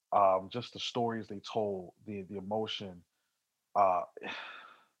 Just the stories they told, the emotion, uh,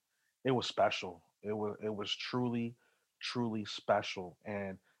 it was special. It was truly special,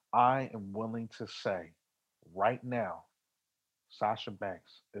 and I am willing to say right now, Sasha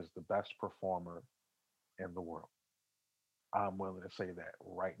Banks is the best performer in the world. I'm willing to say that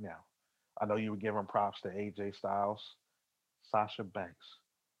right now. I know you were giving props to AJ Styles. Sasha Banks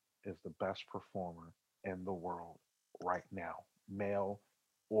is the best performer in the world right now, male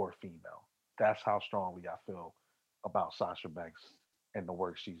or female. That's how strongly I feel about Sasha Banks and the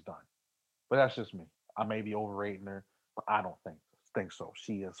work she's done. But that's just me. I may be overrating her, but I don't think so.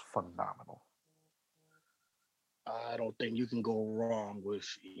 She is phenomenal. I don't think you can go wrong with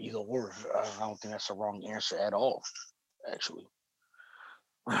either or. I don't think that's a wrong answer at all, actually.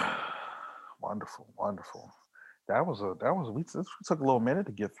 Wonderful, wonderful. We took a little minute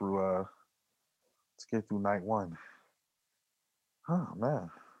to get through night one. Oh man,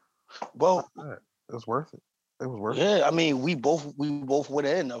 Well, it was worth it. It was worth it. yeah, I mean, we both went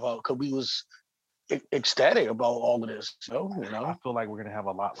in about because we was ecstatic about all of this. I feel like we're gonna have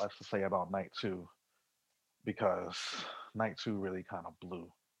a lot less to say about night two because night two really kind of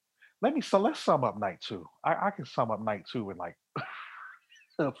blew. Let's sum up night two. I can sum up night two in like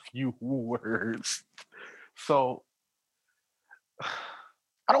a few words. So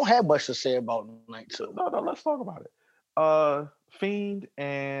I don't have much to say about night two. no, let's talk about it. Fiend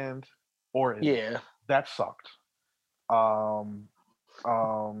and Orton, Yeah, that sucked. Um,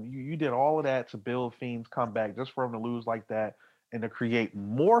 you did all of that to build Fiend's comeback just for him to lose like that and to create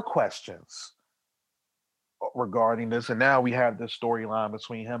more questions regarding this. And now we have this storyline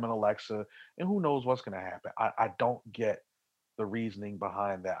between him and Alexa, and who knows what's going to happen. I don't get the reasoning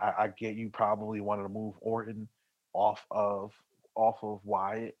behind that. I get you probably wanted to move Orton off of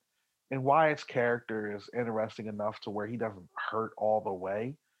Wyatt, and Wyatt's character is interesting enough to where he doesn't hurt all the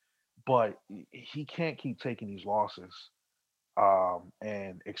way, but he can't keep taking these losses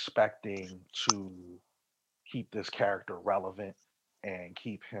and expecting to keep this character relevant and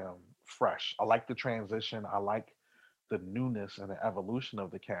keep him fresh. I like the transition. I like the newness and the evolution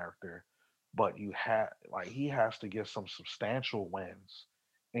of the character, but he has to get some substantial wins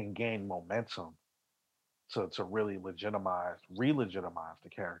and gain momentum to really re-legitimize the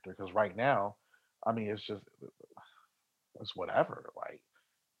character. Because right now, I mean, it's whatever. Like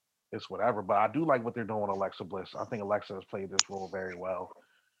it's whatever. But I do like what they're doing with Alexa Bliss. I think Alexa has played this role very well,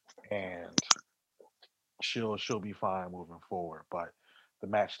 and she'll be fine moving forward. But the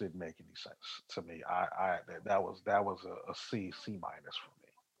match didn't make any sense to me. That was a C minus for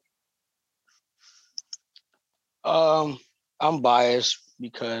me. I'm biased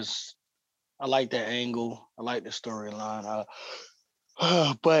because I like that angle. I like the storyline.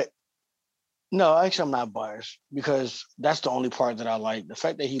 But no, actually, I'm not biased because that's the only part that I like. The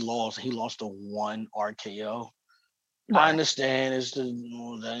fact that he lost the one RKO. I Right. understand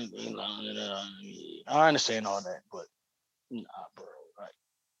I understand all that, but nah, bro. Like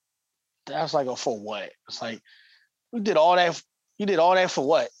that's like a for what? It's like we did all that. You did all that for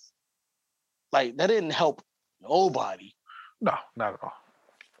what? Like that didn't help nobody. No, not at all.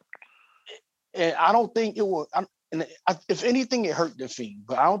 And I don't think it will. If anything, it hurt the Fiend,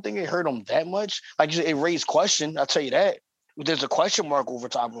 but I don't think it hurt him that much. Like you said, it raised question. I'll tell you that. There's a question mark over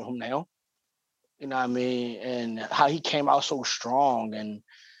top of him now. You know what I mean? And how he came out so strong, and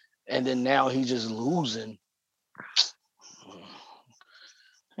then now he's just losing.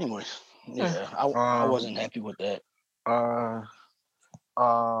 Anyways, Eh, yeah, I Um, wasn't happy with that. uh,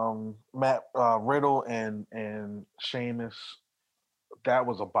 Matt Riddle and Sheamus, that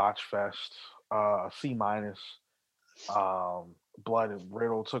was a botch fest. C minus. Blood and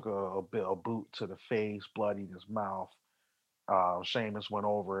Riddle took a boot to the face, bloodied his mouth. Sheamus went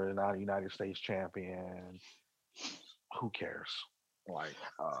over and now United States champion. Who cares? Like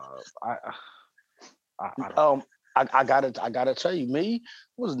I don't know. Um, I gotta tell you, me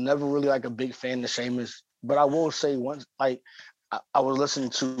was never really like a big fan of Sheamus, but I will say once, like I was listening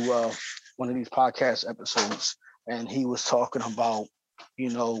to one of these podcast episodes, and he was talking about,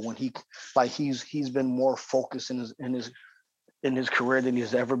 when he's been more focused in his career than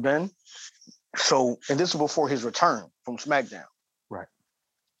he's ever been. So, and this is before his return from SmackDown. Right.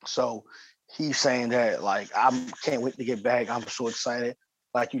 So he's saying that like I can't wait to get back. I'm so excited.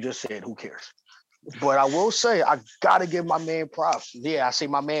 Like you just said, who cares? But I will say I gotta give my man props. Yeah, I say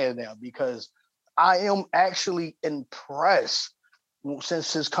my man now because I am actually impressed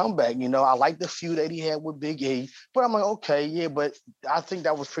since his comeback. I like the feud that he had with Big E, but I'm like, okay, yeah, but I think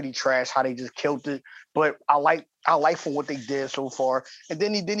that was pretty trash how they just killed it. But I like from what they did so far. And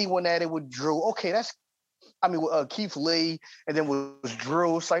then he went at it with Drew. Okay, with Keith Lee, and then with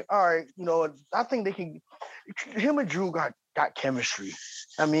Drew. It's like, all right, I think they can. Him and Drew got chemistry.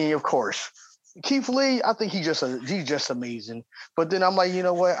 I mean, of course. Keith Lee, I think he's just amazing. But then I'm like, you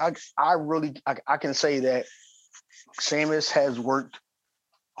know what? I can say that Sheamus has worked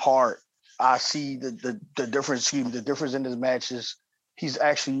hard. I see the difference. The difference in his matches. He's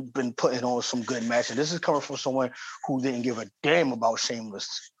actually been putting on some good matches. This is coming from someone who didn't give a damn about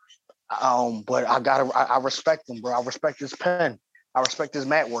Sheamus. But I respect him, bro. I respect his pen. I respect his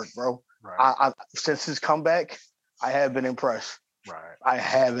mat work, bro. Right. Since his comeback, I have been impressed. Right. I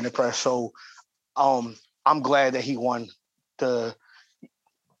have been impressed. So, I'm glad that he won the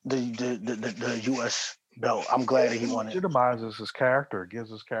U.S. belt. I'm glad that he It won it. legitimizes his character, gives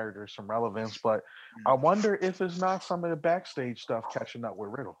his character some relevance. But I wonder if it's not some of the backstage stuff catching up with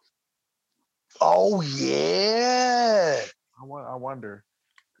Riddle. Oh yeah. I wonder,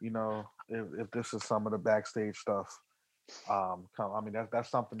 if this is some of the backstage stuff. I mean, that's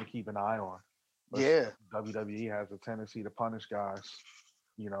something to keep an eye on. But Yeah. WWE has a tendency to punish guys,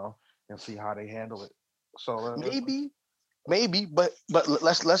 and see how they handle it. So Maybe, but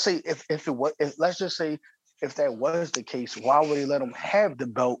let's say if it was, let's just say if that was the case, why would they let him have the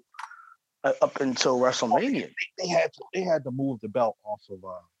belt up until WrestleMania? they had to move the belt off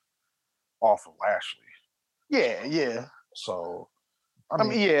of Lashley. Yeah. So I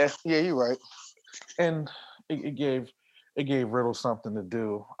mean, yeah, you're right. And it gave Riddle something to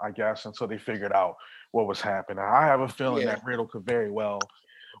do, I guess, until they figured out what was happening. I have a feeling that Riddle could very well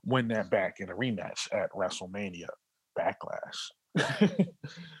win that back in a rematch at WrestleMania Backlash.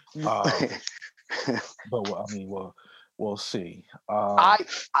 But I mean, we'll see.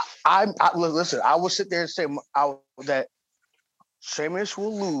 Listen. I will sit there and say that Sheamus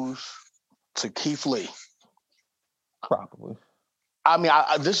will lose to Keith Lee. Probably. I mean,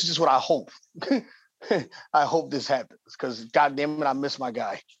 this is just what I hope. I hope this happens because, goddamn it, I miss my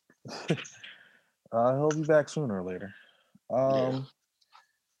guy. He'll be back sooner or later.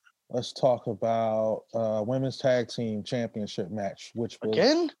 Let's talk about women's tag team championship match, which was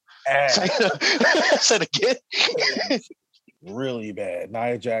again. I said again. Really bad.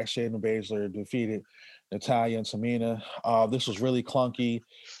 Nia Jax, Shayna Baszler defeated Natalya and Tamina. This was really clunky.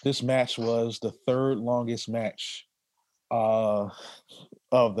 This match was the third longest match of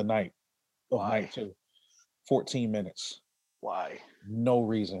the night. Night 2. 14 minutes. Why? No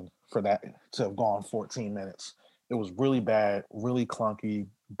reason for that to have gone 14 minutes. It was really bad, really clunky,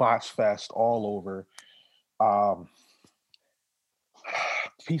 botch fest all over.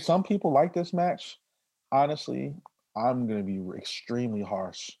 Some people like this match. Honestly, I'm going to be extremely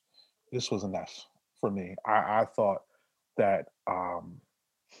harsh. This was an F for me. I thought that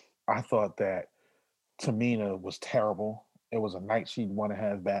Tamina was terrible. It was a night she'd want to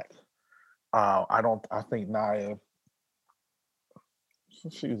have back. I think Nia,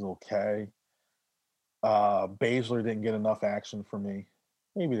 she was okay. Baszler didn't get enough action for me.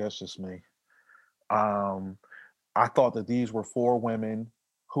 Maybe that's just me. I thought that these were 4 women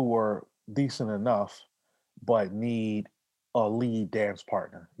who were decent enough, but need a lead dance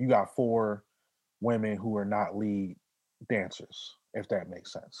partner. You got 4 women who are not lead dancers, if that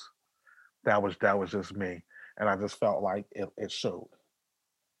makes sense. That was just me, and I just felt like it showed.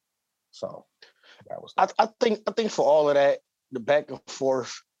 So that was that. I think for all of that, the back and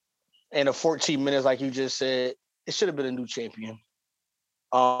forth, and the 14 minutes, like you just said, it should have been a new champion.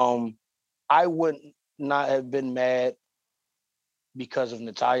 I would not have been mad because of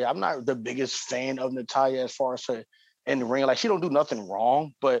Natalya. I'm not the biggest fan of Natalya as far as her in the ring. Like, she don't do nothing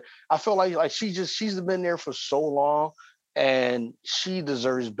wrong, but I feel like she's been there for so long and she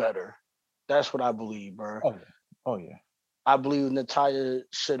deserves better. That's what I believe, bro. Oh yeah. I believe Natalya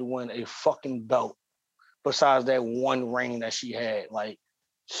should win a fucking belt besides that one reign that she had. Like,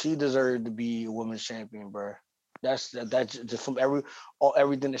 she deserved to be a women's champion, bro. That's just from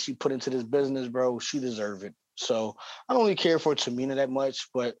everything that she put into this business, bro. She deserved it. So I don't really care for Tamina that much,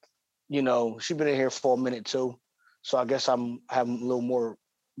 but she's been in here for a minute too. So I guess I'm having a little more.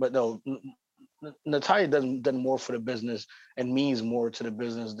 But no, Natalya does more for the business and means more to the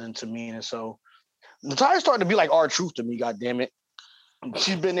business than Tamina. So Natalya's starting to be like R-Truth to me. God damn it,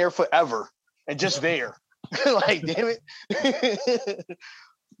 she's been there forever and just there. Like, damn it.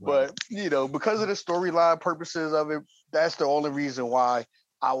 But because of the storyline purposes of it, that's the only reason why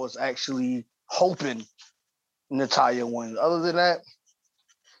I was actually hoping Natalya wins. Other than that,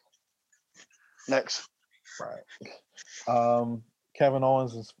 next. Right. Kevin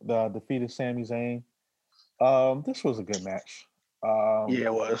Owens defeated Sami Zayn. This was a good match. Yeah,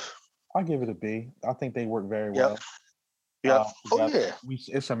 it was. I'll give it a B. I think they worked very well. Yeah. Yeah.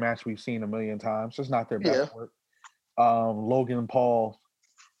 It's a match we've seen a million times. It's not their best work. Logan Paul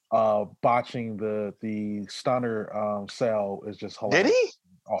botching the stunner cell is just hilarious. Did he?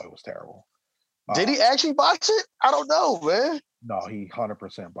 Oh, it was terrible. Did he actually botch it? I don't know, man. No, he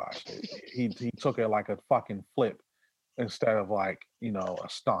 100% botched it. He took it like a fucking flip instead of like a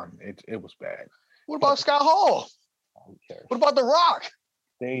stun. It was bad. What about Scott Hall? Who cares? What about The Rock?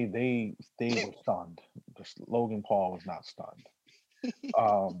 They were stunned. Logan Paul was not stunned.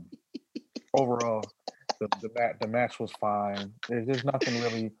 Overall, the match was fine. There's nothing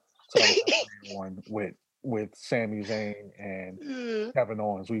really to with Sami Zayn and Kevin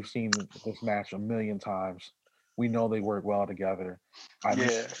Owens. We've seen this match a million times. We know they work well together. I need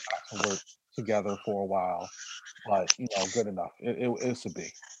to work together for a while, but good enough. It's a B.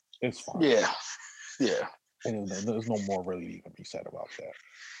 It's fine. Yeah, yeah. And there's no more really even be said about that.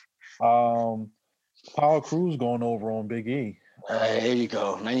 Apollo Crews going over on Big E. There you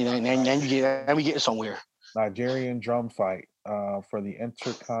go. Now we get somewhere. Nigerian drum fight for the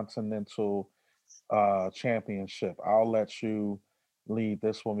Intercontinental Championship. I'll let you lead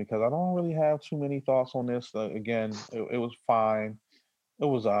this one because I don't really have too many thoughts on this. Again, it was fine. It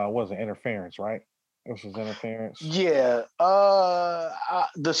was interference, right? This was interference. Yeah.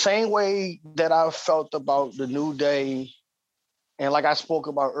 The same way that I felt about the New Day, and like I spoke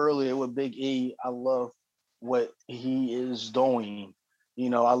about earlier with Big E, I love what he is doing.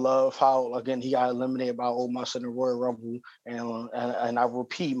 I love how again he got eliminated by Omos in the Royal Rumble, and I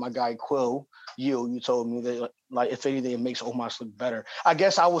repeat, my guy Quill, you told me that like if anything, it makes Omos look better. I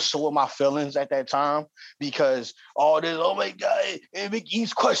guess I was so in my feelings at that time because all this, oh my god, and Big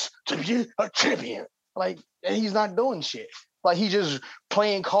E's quest to be a champion, like, and he's not doing shit. Like he's just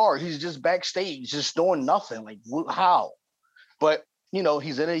playing cards. He's just backstage, just doing nothing. Like how? But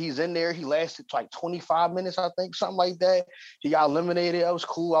he's in it. He's in there. He lasted like 25 minutes, I think, something like that. He got eliminated. That was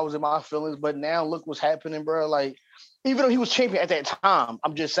cool. I was in my feelings. But now look what's happening, bro. Like, even though he was champion at that time,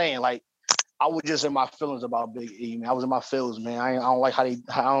 I'm just saying, like, I was just in my feelings about Big E, man. I was in my feels, man. I don't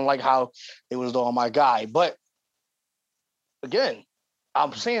like how they was doing my guy. But again,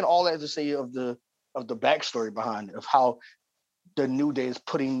 I'm saying all that to say of the backstory behind it, of how the New Day is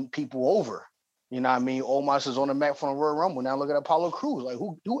putting people over. You know what I mean? Omos is on the map from the Royal Rumble. Now look at Apollo Crews. Like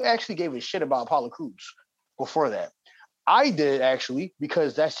who actually gave a shit about Apollo Crews before that? I did actually,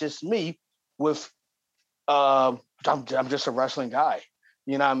 because that's just me with I'm just a wrestling guy.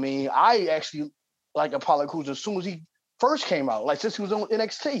 You know what I mean? I actually like Apollo Crews as soon as he first came out. Like since he was on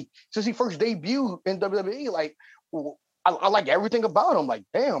NXT, since he first debuted in WWE, like I like everything about him. Like,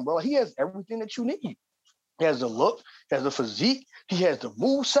 damn, bro, he has everything that you need. He has the look, he has the physique, he has the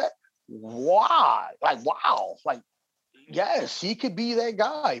moveset. Wow. Like, yes, he could be that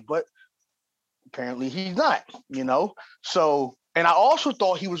guy, but apparently he's not, So, and I also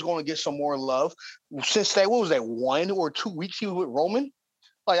thought he was going to get some more love since that, what was that, 1 or 2 weeks he was with Roman?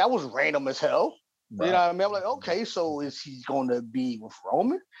 Like, that was random as hell. Right. You know what I mean? I'm like, okay, so is he going to be with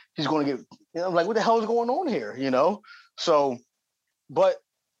Roman? He's going to get, I'm like, what the hell is going on here? So, but,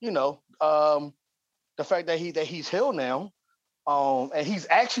 the fact that he's heel now, and he's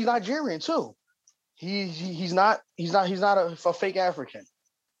actually Nigerian too. He's not a fake African.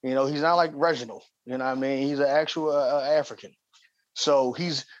 He's not like Reginald. You know what I mean? He's an actual African. So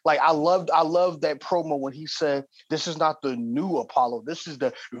he's like, I loved that promo when he said, "This is not the new Apollo. This is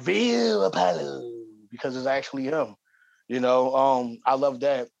the real Apollo," because it's actually him. I love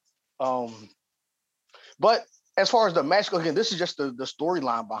that. But as far as the match goes, again, this is just the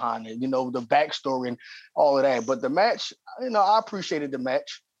storyline behind it, the backstory and all of that. But the match, I appreciated the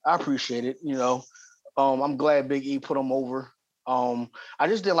match. I appreciate it, I'm glad Big E put him over. I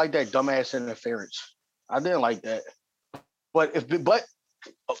just didn't like that dumbass interference. I didn't like that. But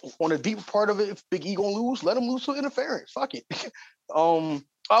on the deeper part of it, if Big E gonna lose, let him lose to interference. Fuck it. I'm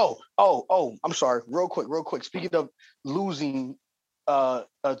sorry. Real quick. Speaking of losing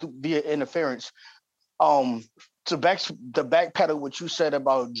via interference, to backpedal what you said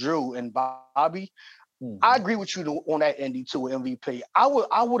about Drew and Bobby, I agree with you on that ending too with MVP. I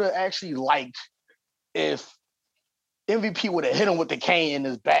would have actually liked if MVP would have hit him with the cane in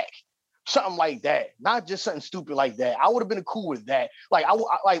his back, something like that, not just something stupid like that. I would have been cool with that. Like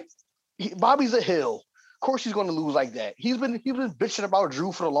Bobby's a heel. Of course he's going to lose like that. He's been bitching about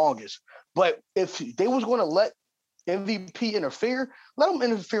Drew for the longest. But if they was going to let MVP interfere, let him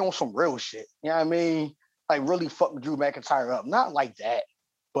interfere on some real shit. You know what I mean? Like really fuck Drew McIntyre up. Not like that.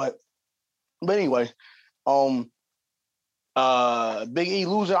 But anyway, Big E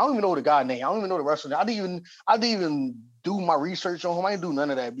losing. I don't even know the guy name. I don't even know the wrestler. I didn't even do my research on him. I didn't do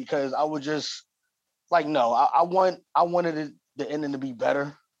none of that because I was just like, no, I wanted the ending to be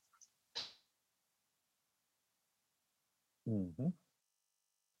better. Mm-hmm.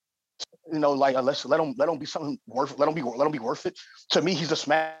 Like let's let him be something worth. Let him be worth it. To me, he's a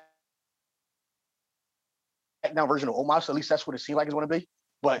SmackDown version of Omos. At least that's what it seemed like it's going to be.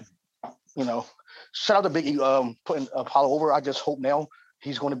 But shout out to Big E putting Apollo over. I just hope now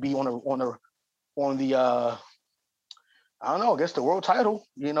he's going to be on the I don't know. I guess the world title.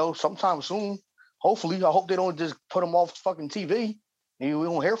 Sometime soon. Hopefully, I hope they don't just put him off fucking TV and we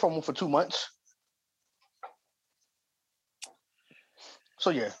won't hear from him for 2 months. So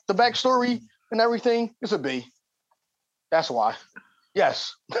yeah, the backstory and everything is a B. That's why.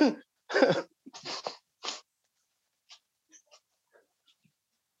 Yes.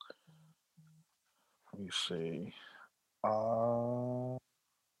 me see.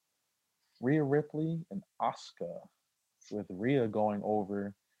 Rhea Ripley and Asuka, with Rhea going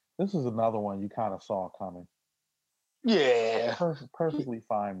over. This is another one you kind of saw coming. Yeah. Perfectly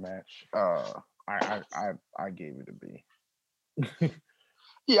fine match. I gave it a B.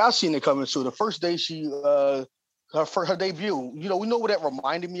 Yeah, I seen it coming too. The first day she her debut, we know what that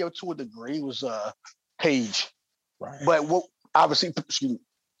reminded me of to a degree was Paige. Right. But what obviously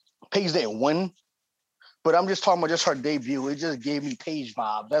Paige didn't win. But I'm just talking about just her debut. It just gave me Paige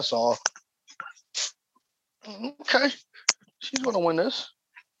vibe. That's all. Okay. She's gonna win this.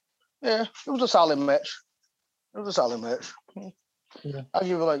 Yeah, it was a solid match. Yeah. I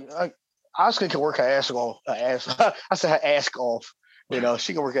give it Asuka can work her ass off. I said her ass off.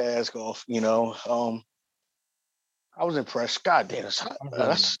 She can work her ass off. I was impressed. God damn,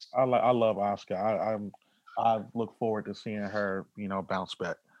 I love Asuka. I look forward to seeing her, bounce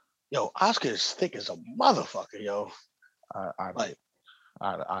back. Asuka is thick as a motherfucker, yo. I'm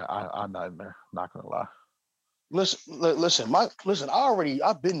not in there. Not gonna lie. Listen.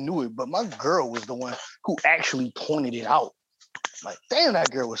 I've been knew it, but my girl was the one who actually pointed it out. Like, damn,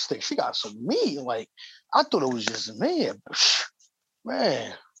 that girl was thick. She got some meat. Like, I thought it was just man.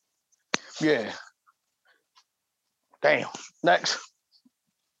 Yeah. Damn. Next.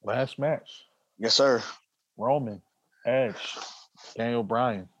 Last match. Yes, sir. Roman, Edge, Daniel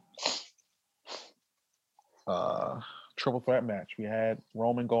Bryan. Triple threat match. We had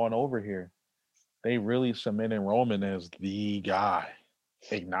Roman going over here. They really cemented Roman as the guy.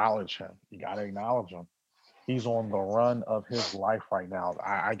 Acknowledge him. You gotta acknowledge him. He's on the run of his life right now.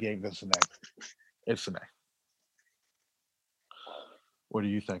 I gave this an A. It's an A. What are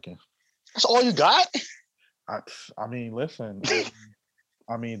you thinking? That's all you got? I mean, listen.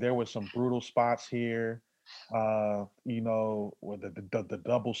 There was some brutal spots here. With the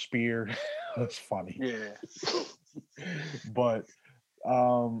double spear. That's funny. Yeah. But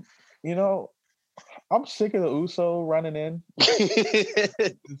I'm sick of the Uso running in.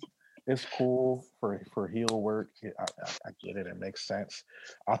 It's cool for heel work. I get it. It makes sense.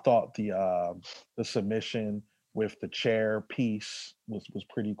 I thought the submission with the chair piece was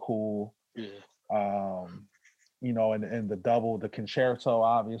pretty cool. Yeah. And the double, the concerto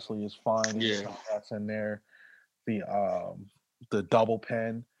obviously is fun. Yeah. That's in there. The double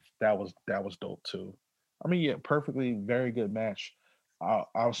pin that was dope too. I mean, yeah, perfectly very good match.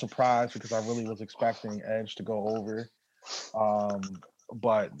 I was surprised because I really was expecting Edge to go over.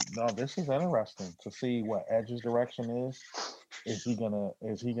 But no, this is interesting to see what Edge's direction is. Is he gonna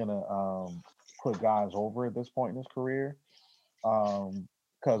put guys over at this point in his career?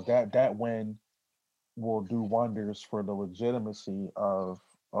 Because that win will do wonders for the legitimacy of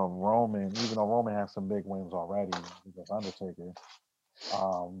Roman, even though Roman has some big wins already against Undertaker.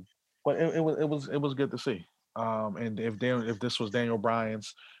 But it was good to see. And if this was Daniel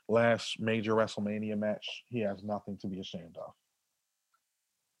Bryan's last major WrestleMania match, he has nothing to be ashamed of.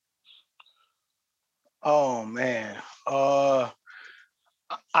 Oh man. I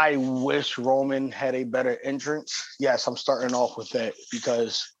wish Roman had a better entrance. Yes, I'm starting off with that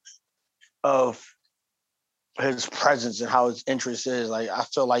because of his presence and how his interest is. Like, I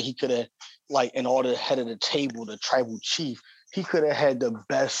feel like he could have, like, in order head of the table, the tribal chief, he could have had the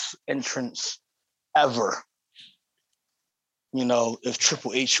best entrance ever. If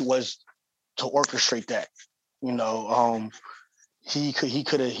Triple H was to orchestrate that,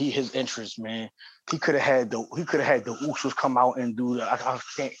 his interest, man. He could have had the Usos come out and do I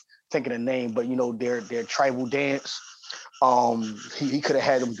can't think of the name, but their tribal dance. He could have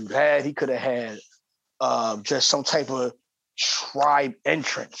had them do that. He could have had just some type of tribe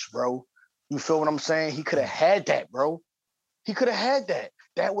entrance, bro. You feel what I'm saying? He could have had that, bro. He could have had that.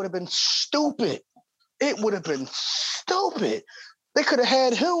 That would have been stupid. It would have been stupid. They could have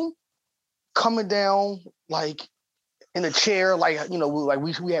had him coming down like in a chair, like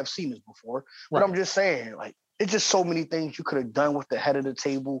we have seen this before. But I'm just saying, like, it's just so many things you could have done with the head of the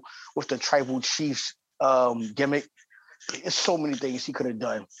table, with the tribal chief's gimmick. It's so many things he could have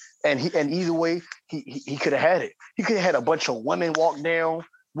done, and either way, he could have had it. He could have had a bunch of women walk down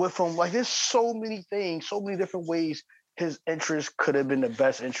with him. Like, there's so many things, so many different ways his interest could have been the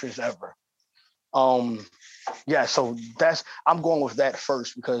best interest ever. Yeah, so I'm going with that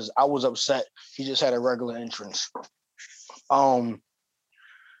first because I was upset he just had a regular entrance. I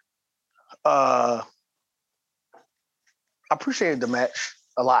appreciated the match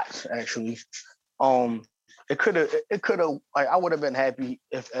a lot, actually. It could have, like, I would have been happy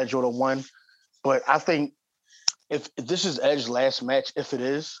if Edge would have won, but I think if this is Edge's last match, if it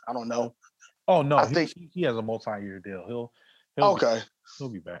is, I don't know. Oh no, I think he has a multi-year deal. He'll okay. He'll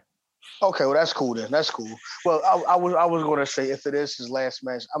be back. Okay, well that's cool then. That's cool. Well, I was going to say if it is his last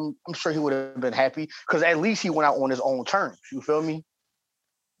match, I'm sure he would have been happy because at least he went out on his own terms. You feel me?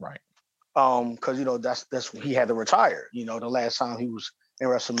 Right. Because that's he had to retire. The last time he was in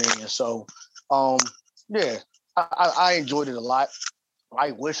WrestleMania. So, um, yeah, I enjoyed it a lot.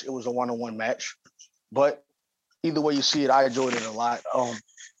 I wish it was a one-on-one match, but either way you see it, I enjoyed it a lot.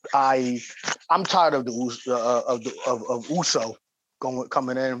 I'm tired of of Uso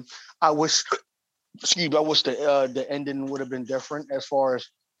coming in. I wish, excuse me, I wish the ending would have been different as far as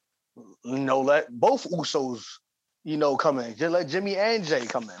let both Usos come in. Just let Jimmy and Jay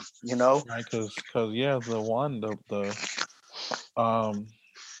come in. Right, because yeah, um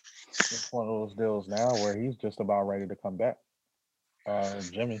it's one of those deals now where he's just about ready to come back.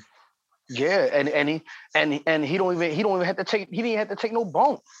 Jimmy. Yeah, and he don't even have to take he didn't have to take no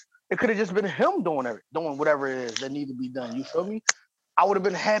bump. It could have just been him doing whatever it is that need to be done. You feel me? I would have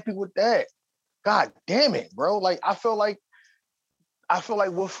been happy with that. God damn it, bro! Like I feel like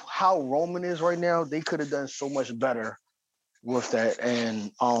with how Roman is right now, they could have done so much better with that.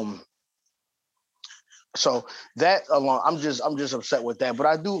 And so that alone, I'm just upset with that. But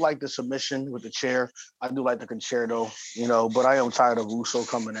I do like the submission with the chair. I do like the concerto, but I am tired of Russo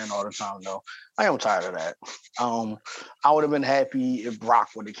coming in all the time though. I am tired of that. Um I would have been happy if Brock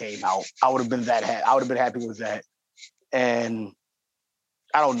would have came out. I would have been I would have been happy with that. And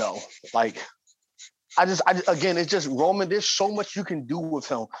I don't know. Like again, it's just Roman. There's so much you can do with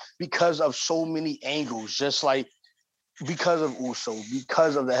him because of so many angles. Just like because of Uso,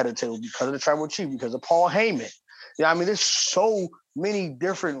 because of the head of the table, because of the tribal chief, because of Paul Heyman. Yeah, I mean, there's so many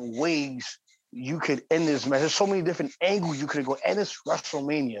different ways you could end this match. There's so many different angles you could go. And it's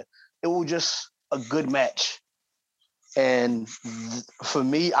WrestleMania. It was just a good match. And for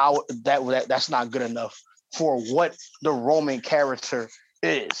me, that's not good enough for what the Roman character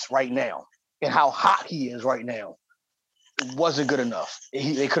is right now and how hot he is right now. It wasn't good enough.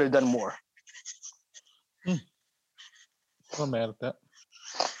 They could have done more. I'm mad at that.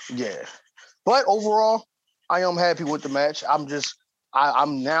 Yeah, but overall, I am happy with the match. I'm just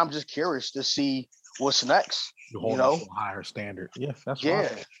curious to see what's next. You hold a higher standard. Yeah, that's Yeah,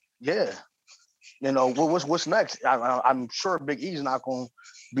 fine. yeah. What's next? I'm sure Big E's not going to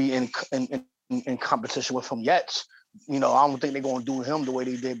be in competition with him yet. I don't think they're going to do him the way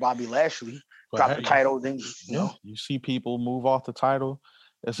they did Bobby Lashley. Drop the title, then you see people move off the title.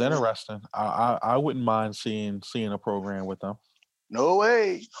 It's interesting. I wouldn't mind seeing a program with them. No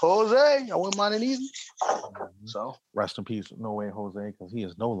way, Jose. I wouldn't mind it either. So rest in peace, No Way Jose, because he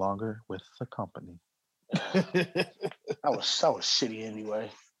is no longer with the company. that was shitty anyway.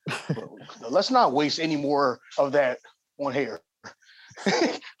 But let's not waste any more of that on here.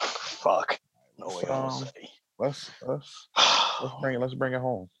 Fuck. No Way Jose. Let's bring it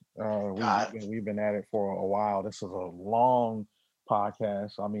home. We've been at it for a while. This is a long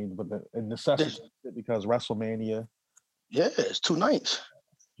podcast. I mean, but it necessitates it because WrestleMania. Yeah, it's 2 nights.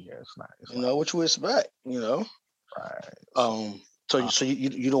 Yeah, it's not. What you expect. Right. So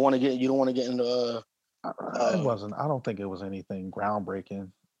you don't want to get into. It wasn't. I don't think it was anything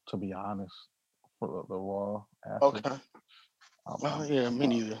groundbreaking, to be honest, for the Raw. Okay. Yeah, me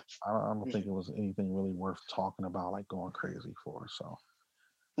neither. I don't think it was anything really worth talking about, like going crazy for. So.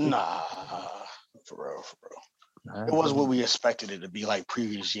 Nah, for real. It wasn't what we expected it to be like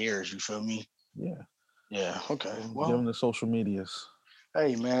previous years. You feel me? Yeah. Yeah. Okay. Well, give them the social medias.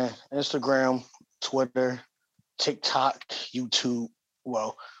 Hey man, Instagram, Twitter, TikTok, YouTube.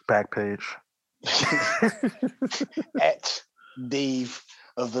 Well, Backpage. At Dave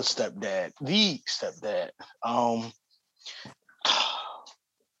of the Stepdad.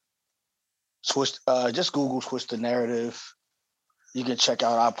 Just Google Switch the Narrative. You can check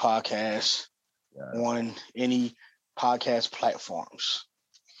out our podcast on any podcast platforms.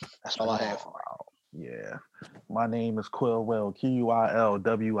 That's all I have. Yeah. My name is Quill Will, QUILWILL,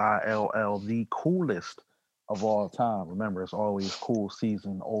 the coolest of all time. Remember, it's always cool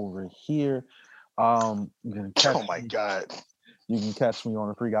season over here. You can catch oh my God. You can catch me on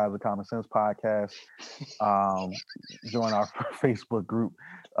the Three Guys with Common Sense podcast. Join our Facebook group,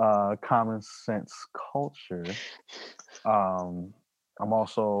 Common Sense Culture. I'm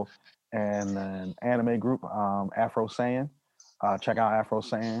also in an anime group, Afro Saiyan. Check out Afro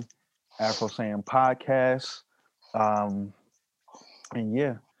Saiyan podcast. And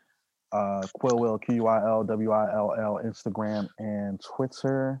yeah, Quill Will, QUILWILL, Instagram and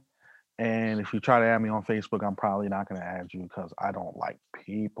Twitter. And if you try to add me on Facebook, I'm probably not going to add you because I don't like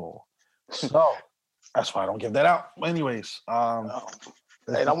people. So that's why I don't give that out. Anyways, I'm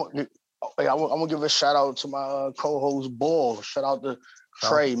gonna give a shout out to my co-host Ball. Shout out to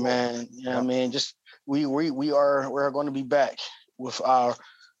Trey, man. Yeah, I mean, just we're going to be back with our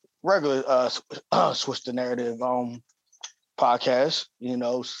regular Switch the Narrative podcast,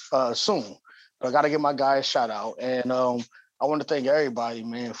 soon. But I got to give my guy a shout out, and I want to thank everybody,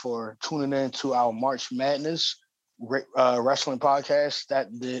 man, for tuning in to our March Madness wrestling podcast.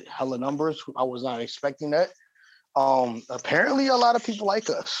 That did hella numbers. I was not expecting that. Apparently, a lot of people like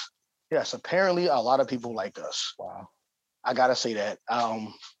us. Yes, apparently, a lot of people like us. Wow. I gotta say that.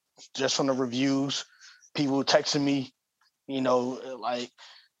 Just from the reviews, people texting me,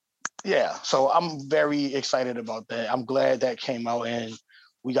 yeah. So I'm very excited about that. I'm glad that came out, and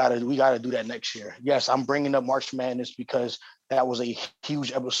we gotta do that next year. Yes, I'm bringing up March Madness because that was a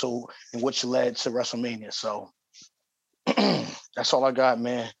huge episode in which led to WrestleMania. So that's all I got,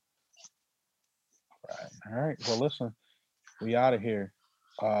 man. All right. Well, listen, we out of here.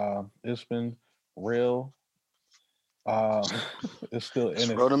 It's been real. It's still in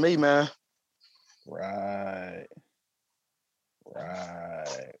it. Real to me, man. Right.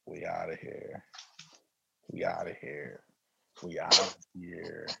 We out of here. Yeah,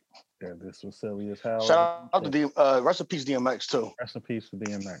 this was silly as hell. Shout out to rest in peace DMX too. Rest in peace to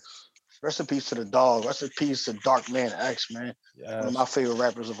DMX. Rest in peace to the dog. Rest in peace to Dark Man X, man. Yes. One of my favorite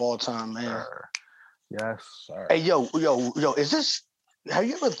rappers of all time, man. Sir. Yes, sir. Hey, yo, is this? Have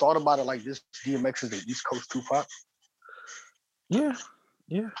you ever thought about it like this? DMX is the East Coast Tupac. Yeah.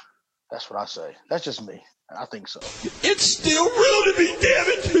 That's what I say. That's just me. I think so. It's still real to me, damn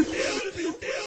it.